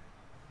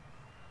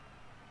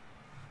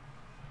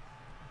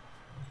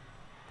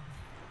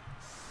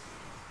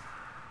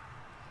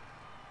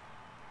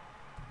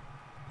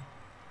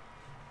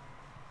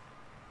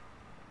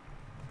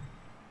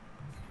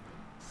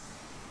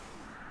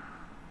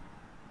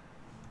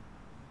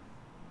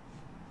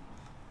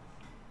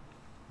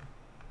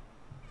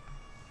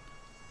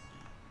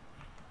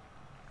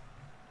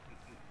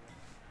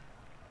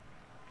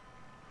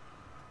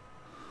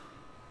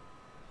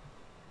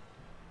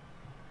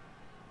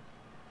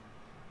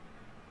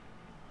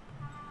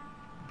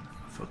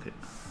 fuck it.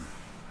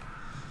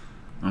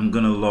 I'm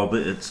gonna lob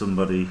it at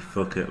somebody.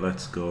 Fuck it,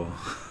 let's go.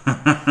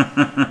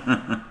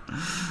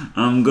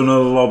 I'm gonna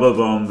lob a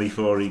bomb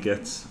before he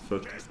gets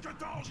fucked.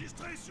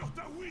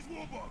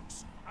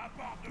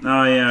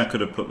 Oh yeah, I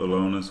could have put the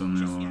loners on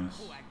the LRS.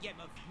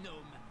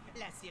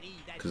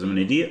 Because I'm an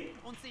idiot.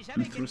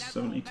 I'm through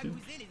 72.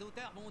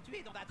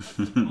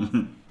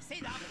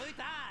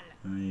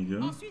 There you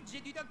go.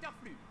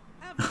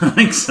 I'm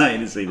excited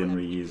to see them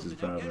reuse his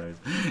power raise.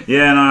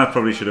 Yeah, no, I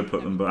probably should have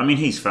put them, but I mean,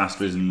 he's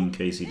faster, isn't he, in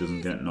case he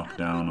doesn't get knocked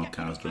down or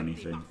cast or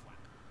anything.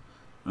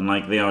 And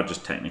like, they are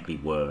just technically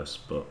worse,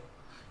 but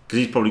because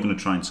he's probably going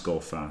to try and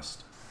score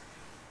fast.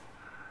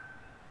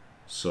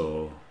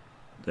 So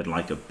they're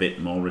like a bit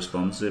more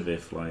responsive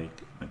if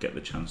like I get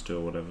the chance to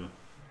or whatever.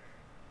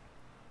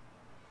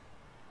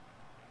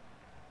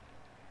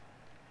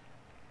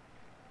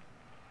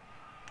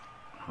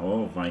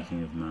 Oh,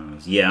 Viking of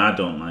Mars. Yeah, I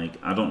don't like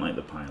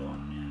the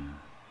pylon. Yeah,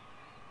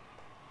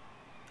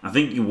 I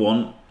think you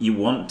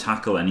want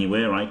tackle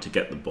anyway, right, to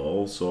get the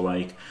ball. So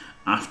like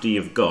after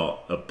you've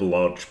got a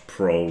blodge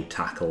pro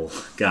tackle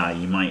guy,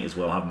 you might as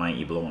well have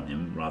Mighty Blow on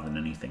him rather than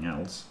anything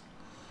else.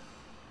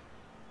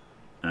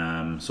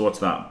 So what's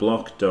that?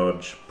 Block,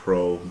 dodge,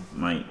 pro,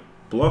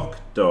 block,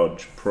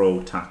 dodge,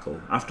 pro,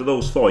 tackle. After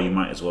those four, you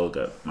might as well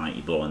get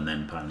Mighty Blow and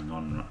then piling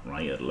on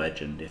right at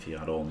legend if you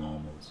had all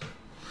normals.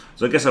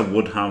 So I guess I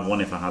would have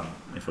one if I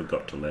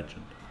got to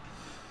legend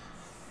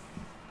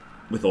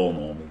with all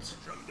normals.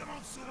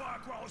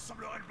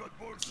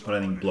 But I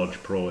think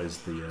Blodge Pro is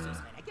the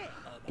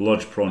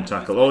Blodge Pro and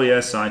tackle. Oh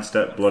yeah,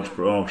 sidestep, Blodge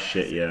Pro. Oh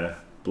shit, yeah.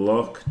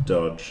 Block,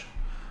 dodge,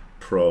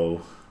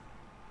 pro,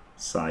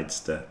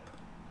 sidestep.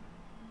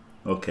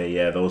 Okay,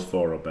 yeah, those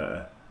four are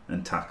better.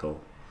 And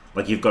tackle.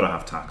 Like you've got to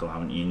have tackle,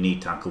 haven't you? You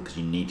need tackle because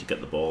you need to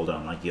get the ball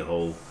down. Like your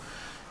whole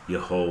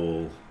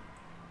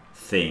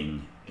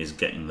thing is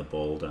getting the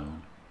ball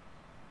down.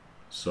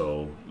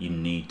 So you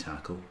need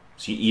tackle.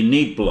 So you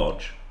need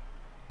blodge.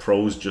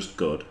 Pro's just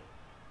good.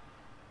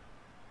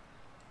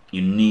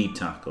 You need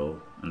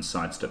tackle, and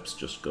sidestep's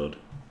just good.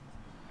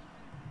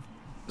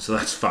 So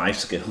that's 5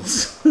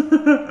 skills.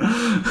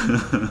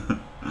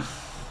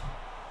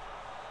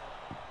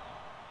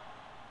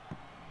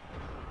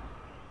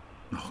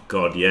 Oh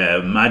god, yeah,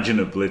 imagine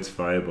a blitz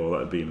fireball,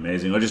 that'd be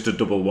amazing. Or just a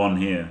double one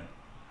here.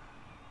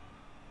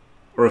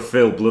 Or a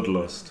failed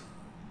bloodlust.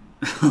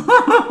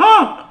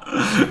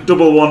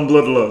 Double one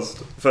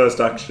bloodlust. First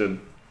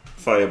action.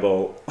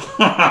 Fireball.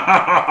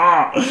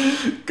 God,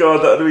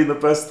 that would have been the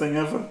best thing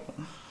ever.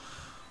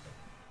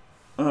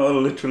 That would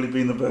have literally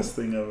been the best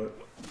thing ever.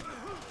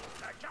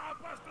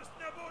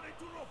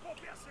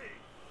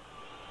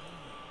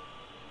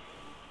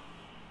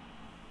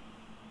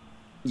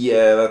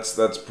 Yeah,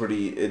 that's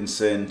pretty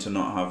insane to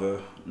not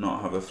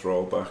have a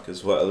throwback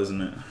as well,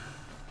 isn't it?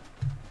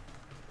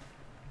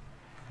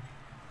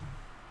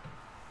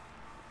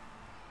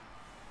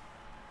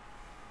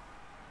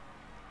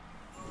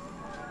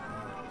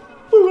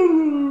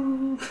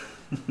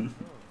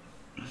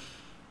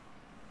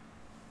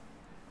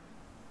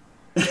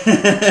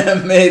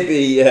 Maybe,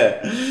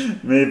 yeah.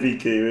 Maybe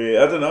Kiwi.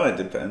 I don't know, it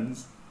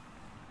depends.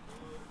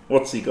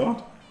 What's he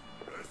got?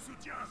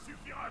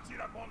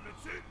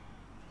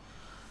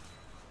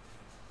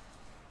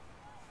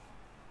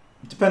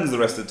 It depends the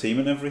rest of the team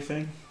and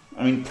everything.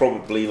 I mean,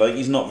 probably, like,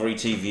 he's not very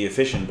TV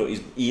efficient, but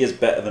he is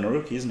better than a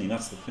rookie, isn't he?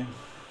 That's the thing.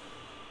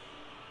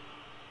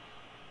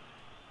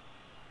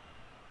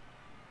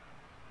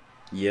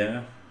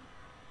 Yeah.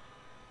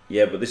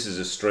 Yeah, but this is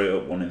a straight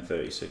up 1 in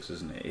 36,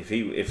 isn't it? If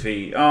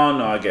he oh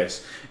no, I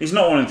guess he's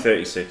not 1 in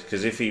 36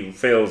 because if he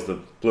fails the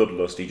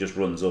bloodlust, he just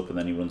runs up and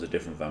then he runs a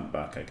different vamp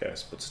back, I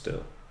guess. But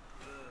still,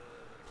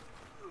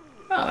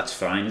 ah, that's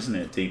fine, isn't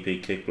it?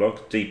 DP, kick,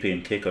 block. DP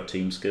and kick are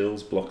team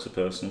skills. Blocks are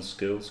personal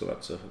skills, so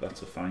that's a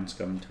fine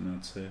Skellington,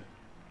 I'd say.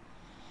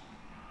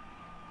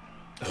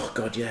 Oh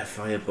god, yeah,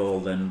 fireball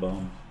then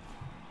bomb.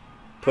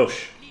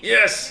 Push.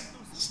 Yes,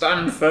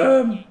 stand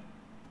firm.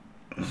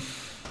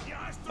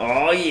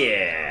 Oh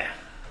yeah!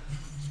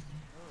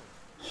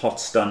 Hot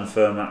stand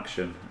firm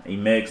action. He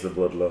makes the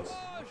bloodlust.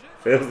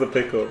 Fails the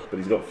pickup, but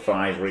he's got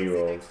 5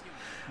 rerolls.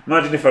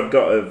 Imagine if I'd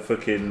got a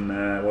fucking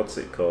what's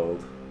it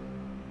called?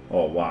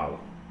 Oh wow!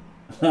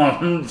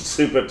 I'm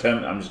super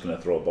tempted. I'm just gonna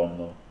throw a bomb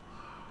though.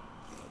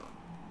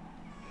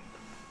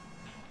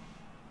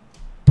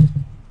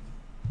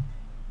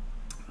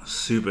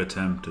 Super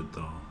tempted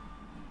though.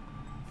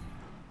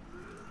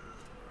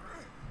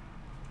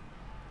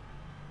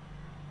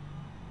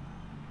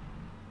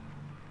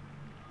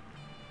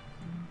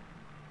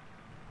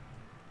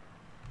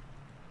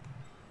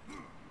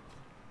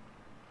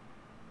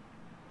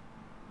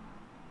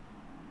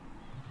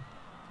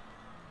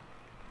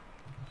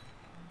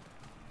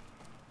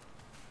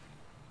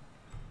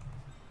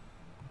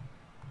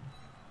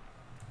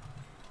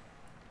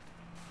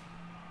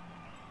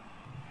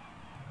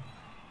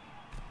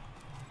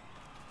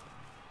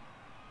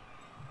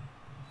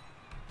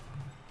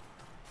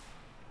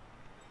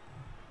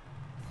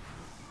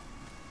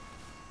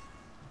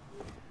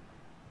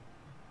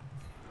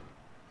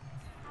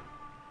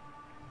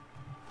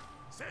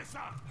 C'est ça.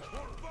 On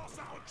le force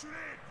à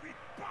reculer, puis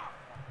paf.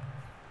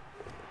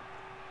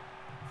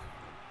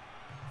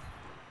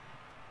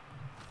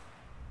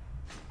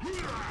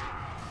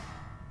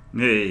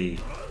 Hey.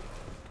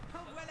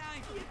 En voilà un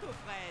qui est aux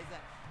fraises.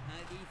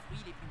 Un des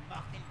fruits les plus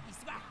mortels qui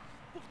soient.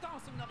 Pourtant,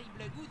 son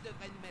horrible goût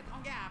devrait nous mettre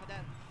en garde.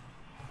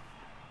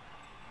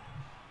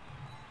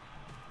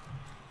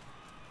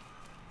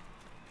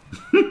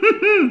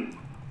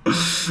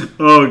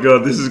 Oh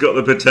god, this has got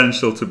the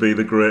potential to be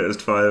the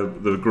greatest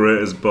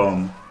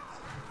bomb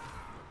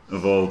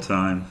of all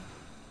time.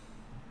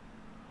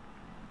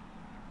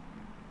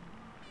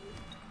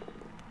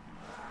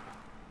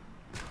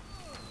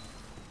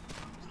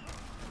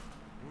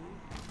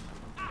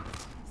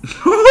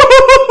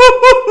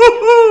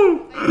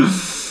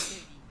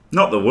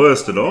 Not the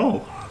worst at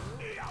all.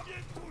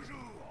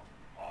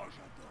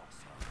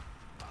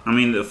 I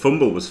mean, the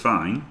fumble was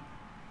fine.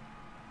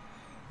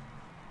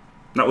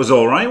 That was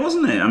alright,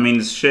 wasn't it? I mean,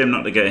 it's a shame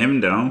not to get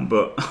him down,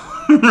 but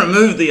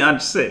remove the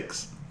edge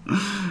 6.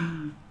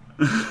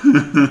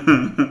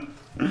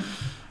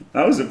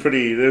 That was a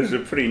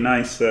pretty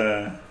nice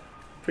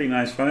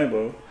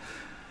fireball.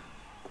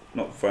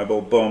 Not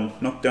fireball, bomb.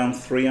 Knocked down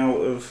 3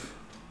 out of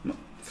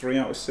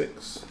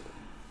 6.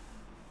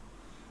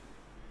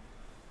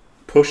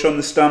 Push on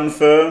the stand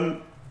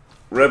firm.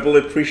 Rebel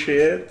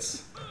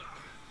appreciates.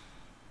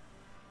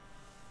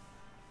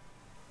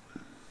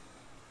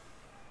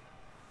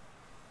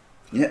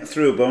 Yeah,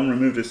 threw a bomb,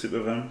 removed a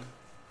super vamp.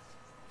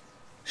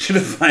 Should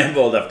have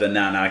fireballed after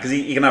nah, because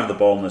he can have the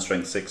ball in the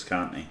strength 6,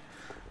 can't he?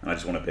 And I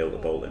just want to be able to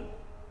bolt him.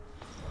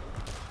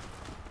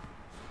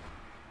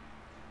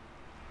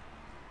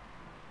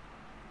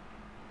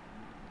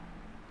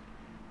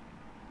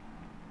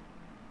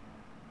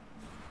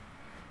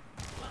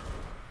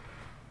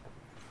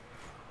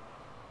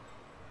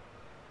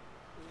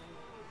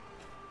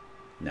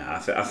 Nah,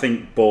 I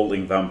think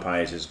bolting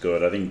vampires is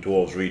good. I think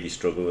dwarves really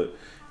struggle at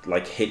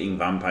like hitting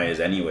vampires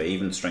anyway.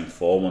 Even strength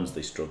 4 ones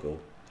they struggle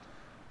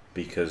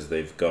because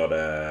they've got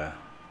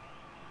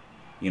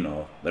you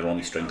know, they're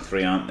only strength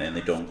 3, aren't they? And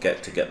they don't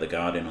get to get the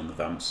guard in on the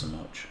vamps so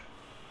much.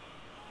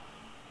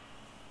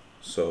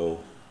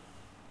 So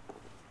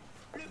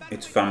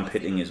it's vamp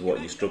hitting is what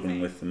you're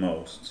struggling with the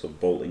most. So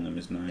bolting them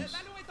is nice.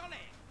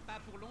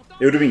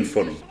 It would have been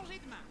funny.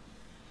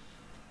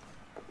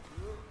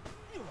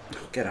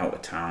 Get out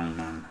of town,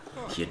 man.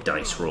 Your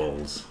dice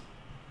rolls.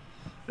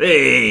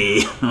 Hey!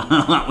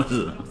 That was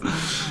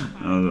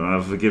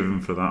I'll forgive him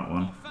for that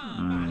one.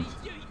 Right.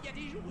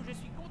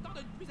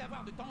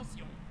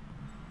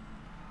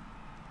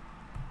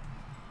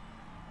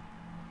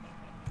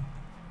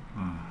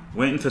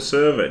 Waiting for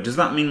server. Does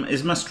that mean...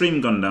 Is my stream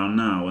gone down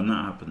now when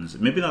that happens?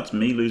 Maybe that's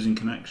me losing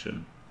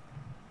connection.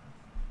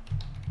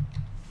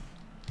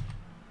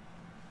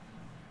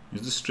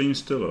 Is the stream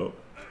still up?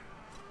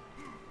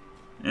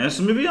 Yeah,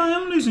 so maybe I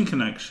am losing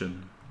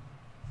connection.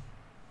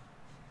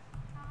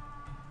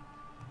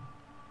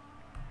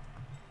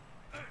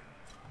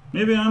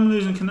 Maybe I'm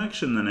losing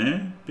connection then,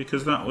 eh?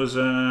 Because that was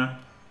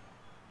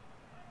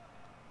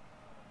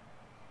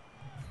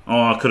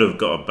Oh, I could have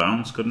got a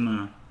bounce, couldn't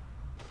I?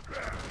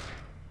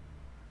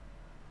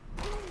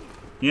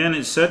 Yeah, and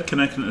it said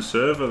connecting to the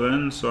server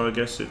then, so I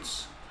guess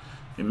it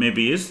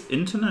maybe is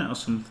internet or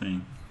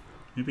something.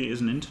 Maybe it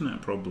is an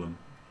internet problem.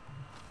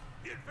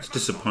 It's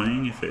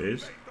disappointing if it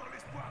is.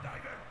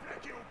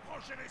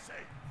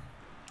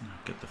 Oh,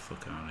 get the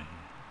fuck out of here.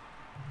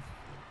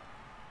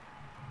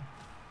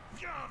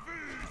 Bien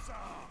vu, ça!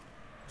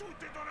 Tout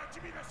est dans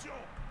l'intimidation!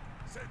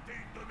 C'était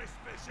une de mes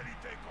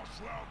spécialités quand je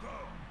jouais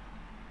encore!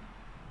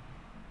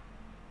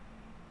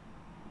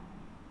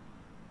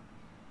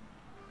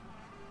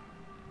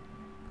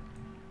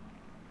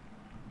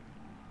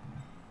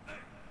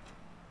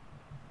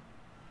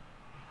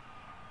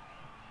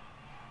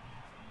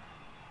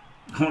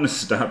 I want to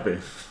stab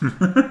him.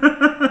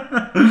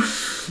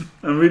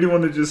 I really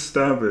want to just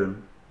stab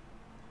him.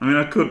 I mean,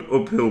 I could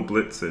uphill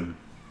blitz him.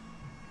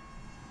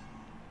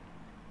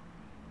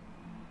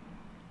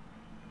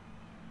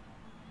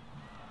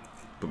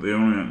 But the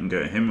only way I can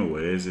get him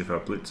away is if I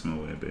blitz him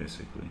away,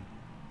 basically.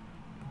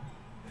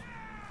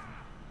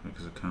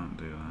 Because I can't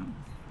do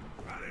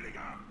that. Allez les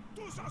gars,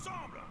 tous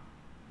ensemble!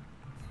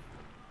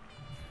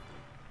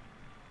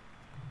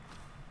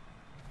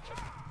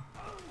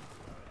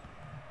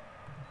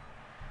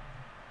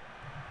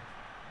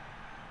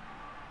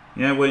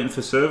 Yeah, waiting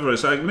for server.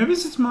 It's like, maybe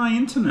it's my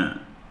internet.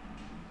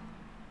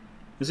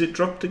 Is it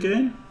dropped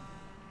again?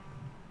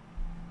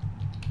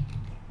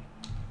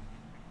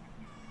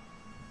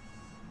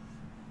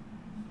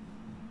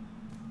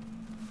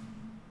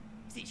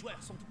 Ces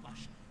joueurs sont tout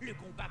proches. Le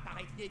combat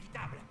paraît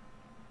inévitable.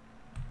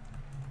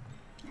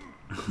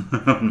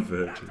 I'm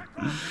Virgin.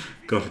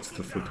 God, it's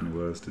the fucking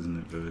worst, isn't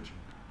it, Virgin?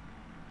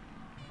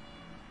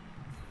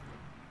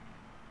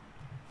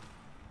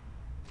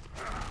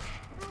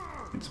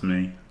 It's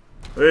me.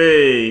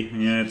 Hey!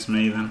 Yeah, it's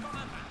me then.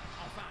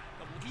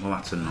 Well,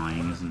 that's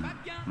annoying, isn't it?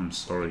 I'm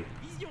sorry.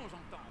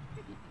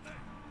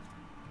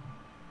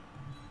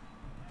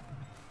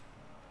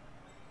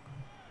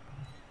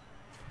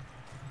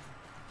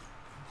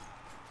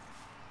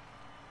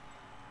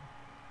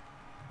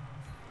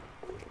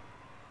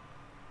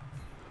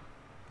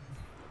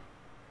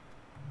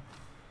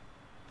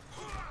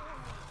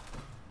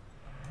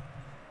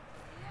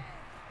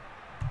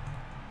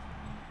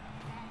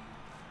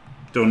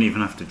 Don't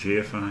even have to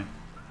GFI.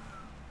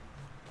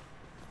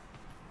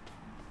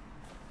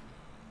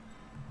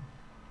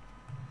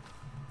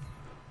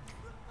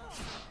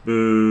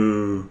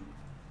 Boo.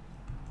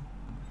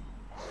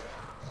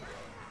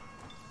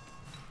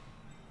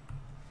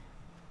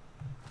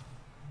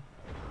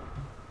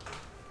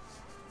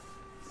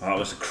 That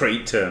was a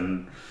great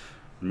turn,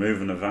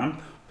 removing a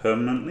vamp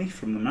permanently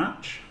from the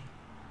match.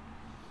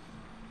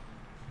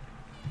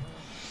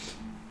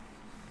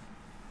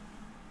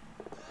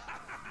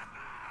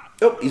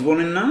 Oh, he's 1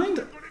 in 9.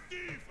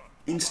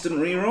 Instant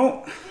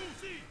reroll.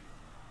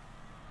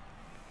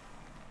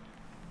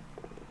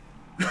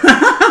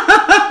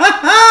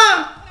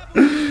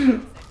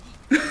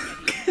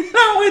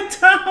 Now we're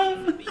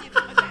down.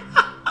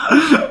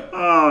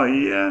 Oh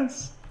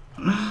yes.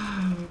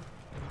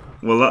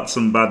 Well, that's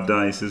some bad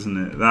dice, isn't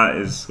it? That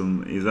is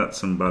some. That's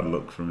some bad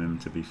luck from him,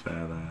 to be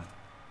fair. There.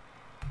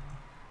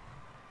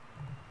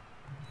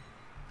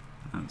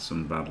 That's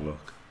some bad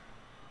luck.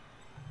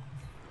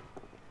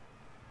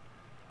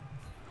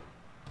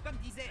 Comme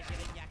disait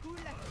Jérémy Acoul,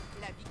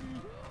 la vie.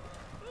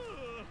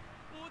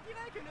 On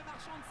dirait que le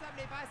marchand de sable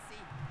est passé.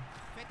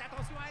 Faites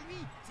attention à lui,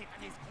 c'est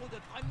un escroc de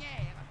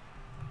première.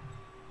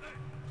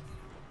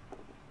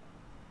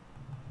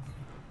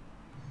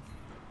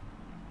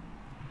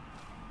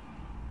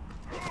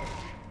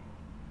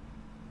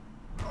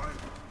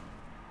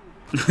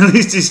 At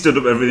least he stood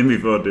up everything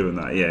before doing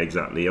that. Yeah,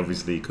 exactly.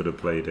 Obviously, he could have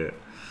played it.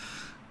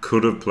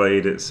 Could have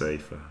played it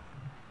safer.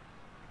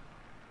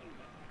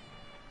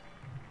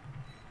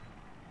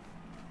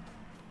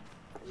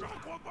 J'en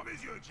crois pas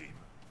mes yeux, Jim.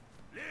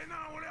 Les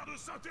nains ont l'air de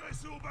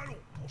s'intéresser au ballon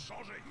pour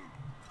changer.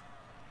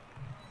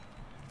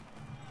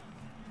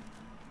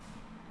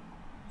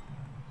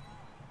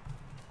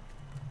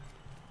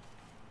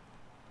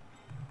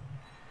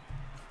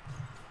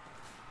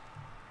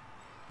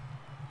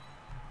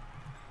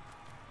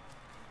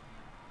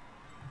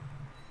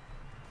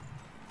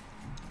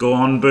 Go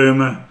on,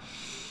 Boomer.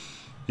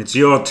 It's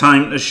your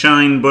time to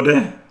shine,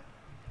 buddy.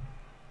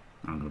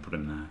 I'm going to put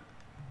him there.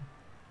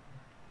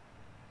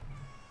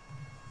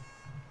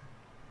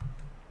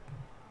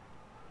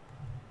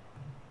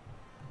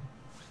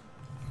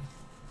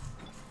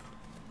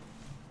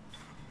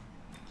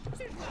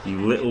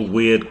 You little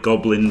weird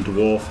goblin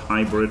dwarf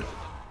hybrid.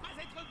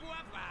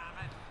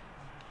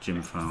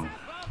 Jim foul.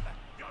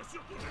 Bien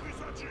sûr que j'ai vu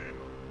ça, Jim.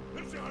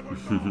 Mais c'est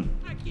révoltant.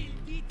 À qui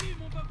le dis-tu,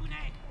 mon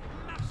bobounet?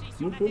 Marcher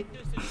sur la tête de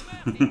ce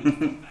joueur, c'est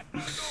tout.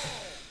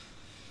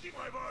 Ce qui me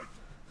révolte,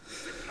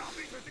 c'est que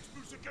l'arbitre ait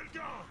expulsé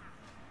quelqu'un.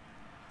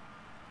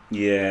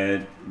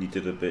 Yeah, you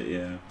did a bit,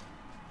 yeah.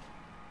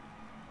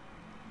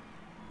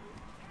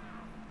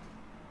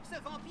 Ce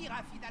vampire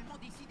a finalement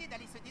décidé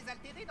d'aller se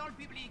désaltérer dans le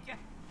public.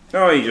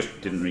 Oh, he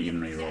just didn't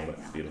even re-roll it.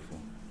 Beautiful.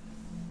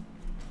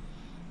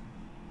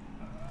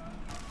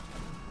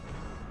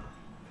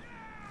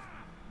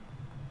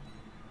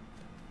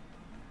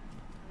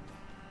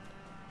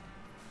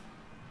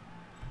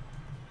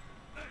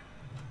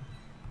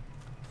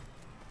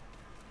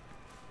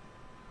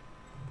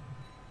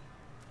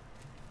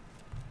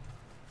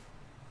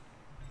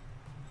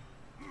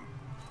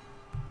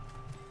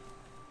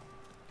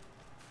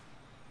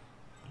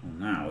 Well,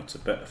 now it's a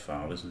better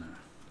foul, isn't it?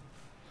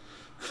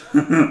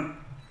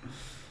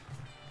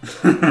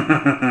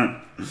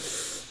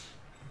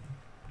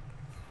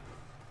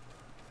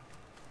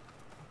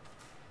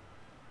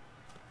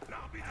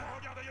 L'arbitre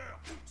regarde ailleurs.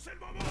 C'est le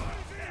moment,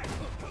 allez-y.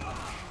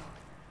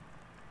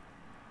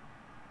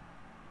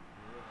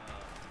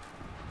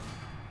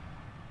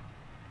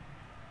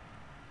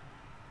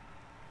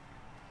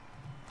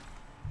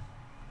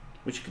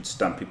 Wish you could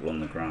stamp people on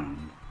the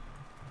ground.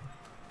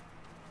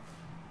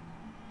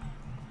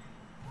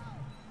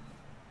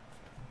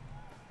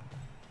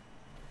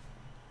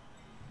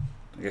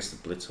 I guess the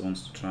blitzer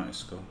wants to try to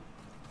score.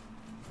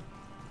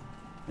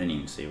 Then you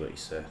can see what he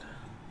said.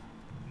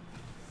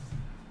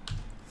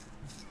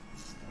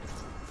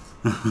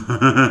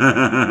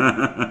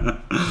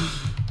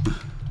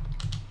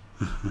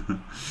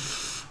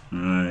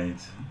 Right.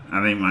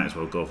 I think might as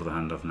well go for the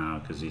handoff now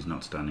because he's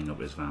not standing up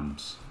his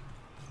vamps.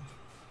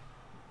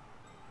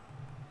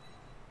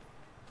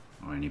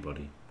 Or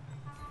anybody.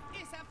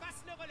 Et ça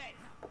passe le relais.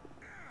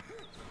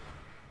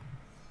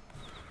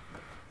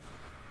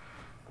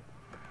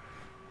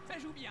 Ça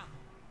joue bien.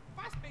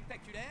 Pas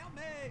spectaculaire,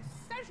 mais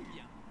ça joue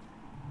bien.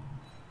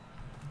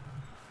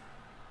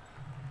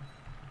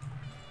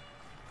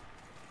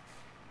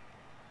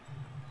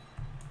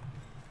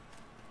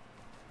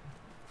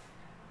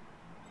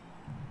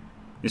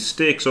 Is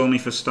stakes only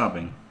for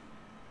stabbing?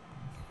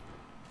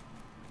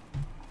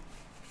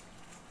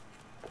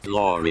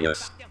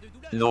 Glorious.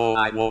 No,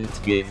 I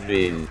won't give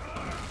in.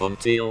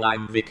 Until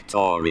I'm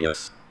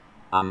victorious.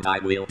 And I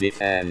will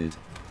defend.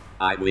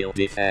 I will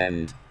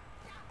defend.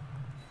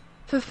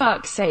 For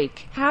fuck's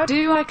sake, how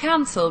do I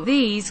cancel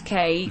these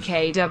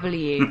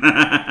KKW?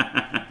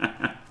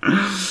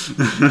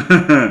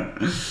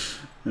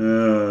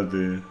 Oh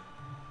dear.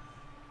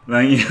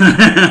 Thank you.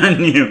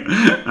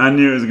 I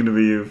knew it was going to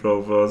be you,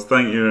 Full Force.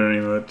 Thank you very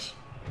much.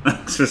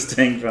 Thanks for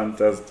staying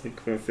fantastic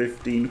for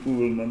 15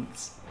 whole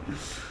months.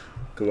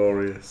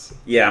 Glorious.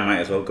 Yeah, I might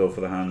as well go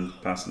for the hand,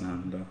 passing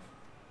hand off.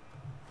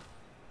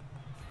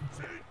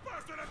 C'est une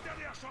passe de la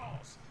dernière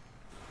chance.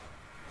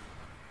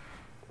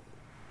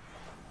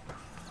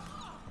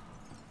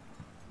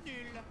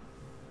 Nul.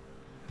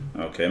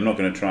 Okay, I'm not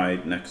going to try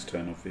next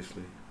turn,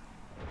 obviously.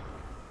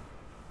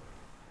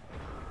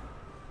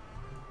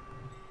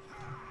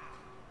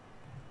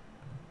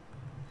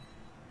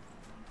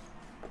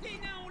 Les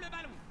nains ont le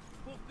ballon.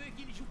 Pour peu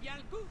qu'ils jouent bien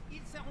le coup,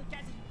 ils seront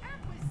quasi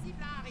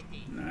impossibles à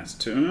arrêter. Nice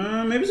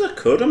turn. Maybe I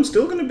could. I'm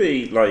still going to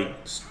be, like,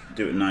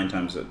 do it 9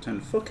 times out of 10.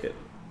 Fuck it.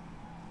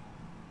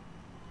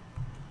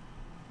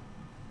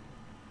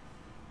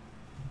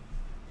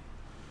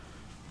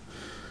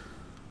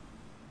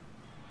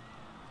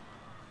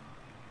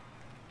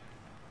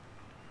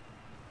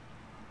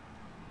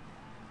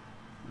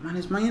 Man,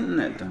 is my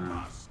internet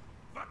down?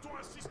 Va-t-on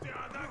assister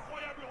à un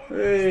incroyable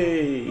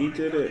Hey, he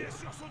did it.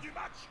 sursaut du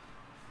match?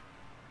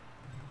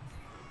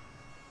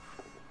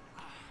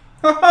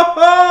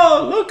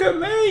 Oh, look at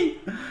me!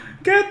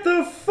 Get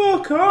the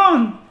fuck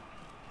on!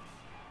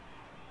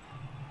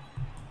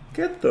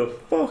 Get the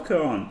fuck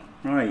on!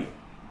 Right,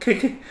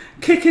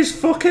 kick his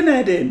fucking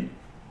head in.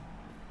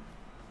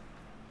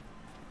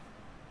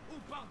 Au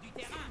bord du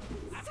terrain,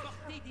 à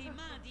portée des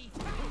mains des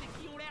fans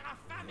qui ont l'air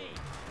affamés.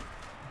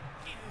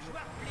 Et le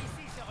joueur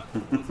blessé se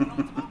repose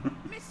lentement,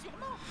 mais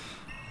sûrement.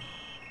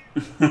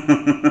 Très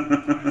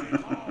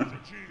étrange,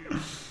 Jim.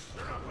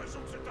 J'ai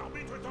l'impression que cet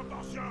arbitre est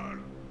impartial.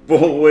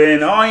 Ball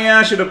win. Oh yeah,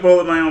 I should have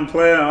bolted my own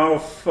player. Oh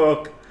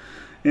fuck.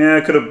 Yeah,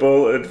 I could have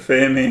bolted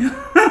Femi.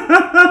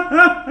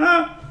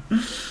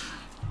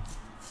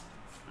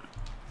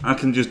 I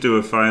can just do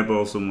a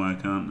fireball somewhere,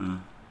 can't I?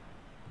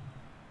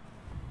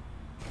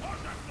 Oh,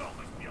 j'adore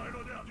respirer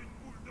l'odeur d'une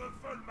boule de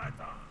feu le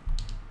matin.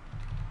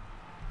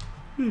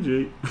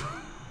 GG.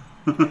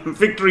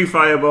 Victory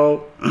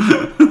fireball.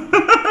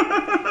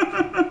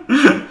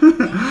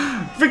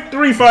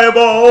 Victory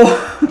fireball.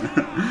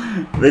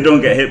 They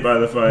don't get hit by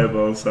the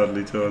fireball,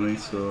 sadly, Tony,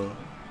 so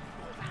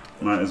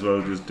might as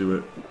well just do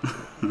it.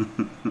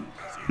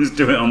 Just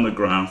do it on the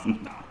ground.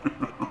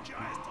 Qui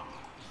reste.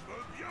 Je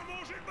veux bien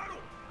manger le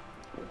ballon.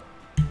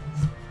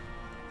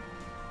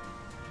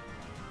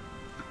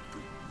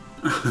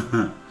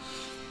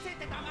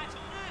 C'était un match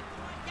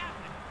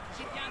incroyable.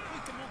 J'ai bien cru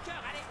que mon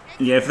cœur allait.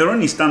 Yeah, if they're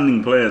only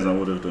standing players, I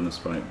would have done a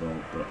spike ball,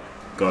 but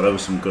God, there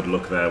was some good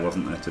luck there,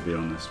 wasn't there? To be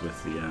honest,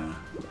 with the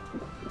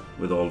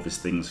with all of his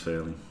things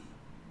failing.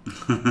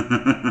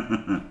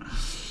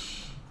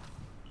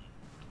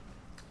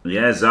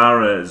 Yeah,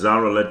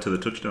 Zara led to the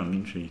touchdown,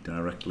 didn't she,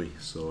 directly?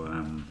 So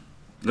I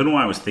don't know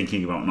why I was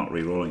thinking about not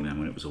re-rolling them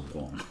when it was a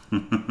 1.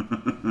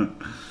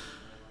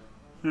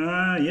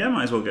 Yeah,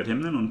 might as well get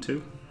him then on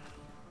 2.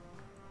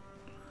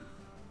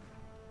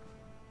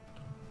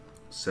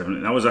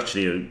 7. That was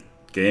actually a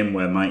game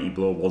where Mighty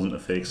Blow wasn't a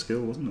fake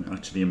skill, wasn't it?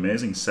 Actually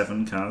amazing.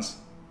 7 Kaz,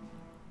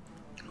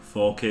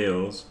 4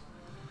 KOs.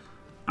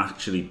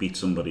 Actually beat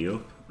somebody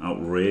up.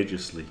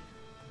 Outrageously.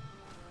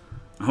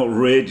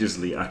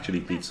 Outrageously actually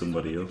beat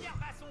somebody up.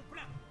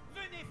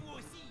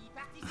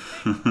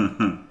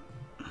 And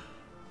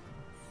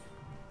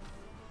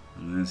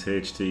there's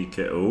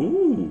HTK.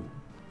 Ooh!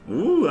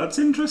 Ooh, that's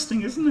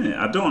interesting, isn't it?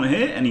 I don't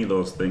hate any of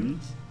those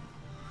things.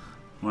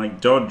 Like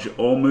dodge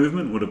or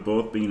movement would have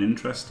both been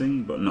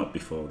interesting, but not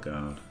before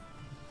guard.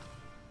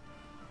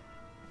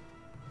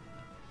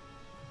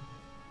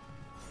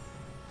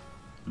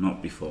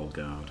 Not before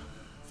guard.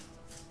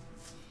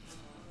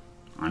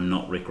 I'm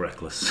not Rick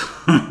Reckless.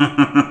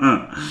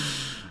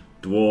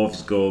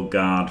 Dwarfs go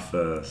guard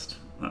first.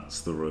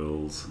 That's the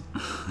rules.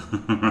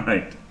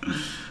 Right.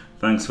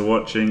 Thanks for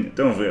watching.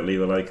 Don't forget to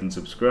leave a like and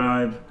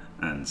subscribe,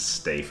 and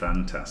stay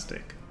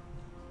fantastic.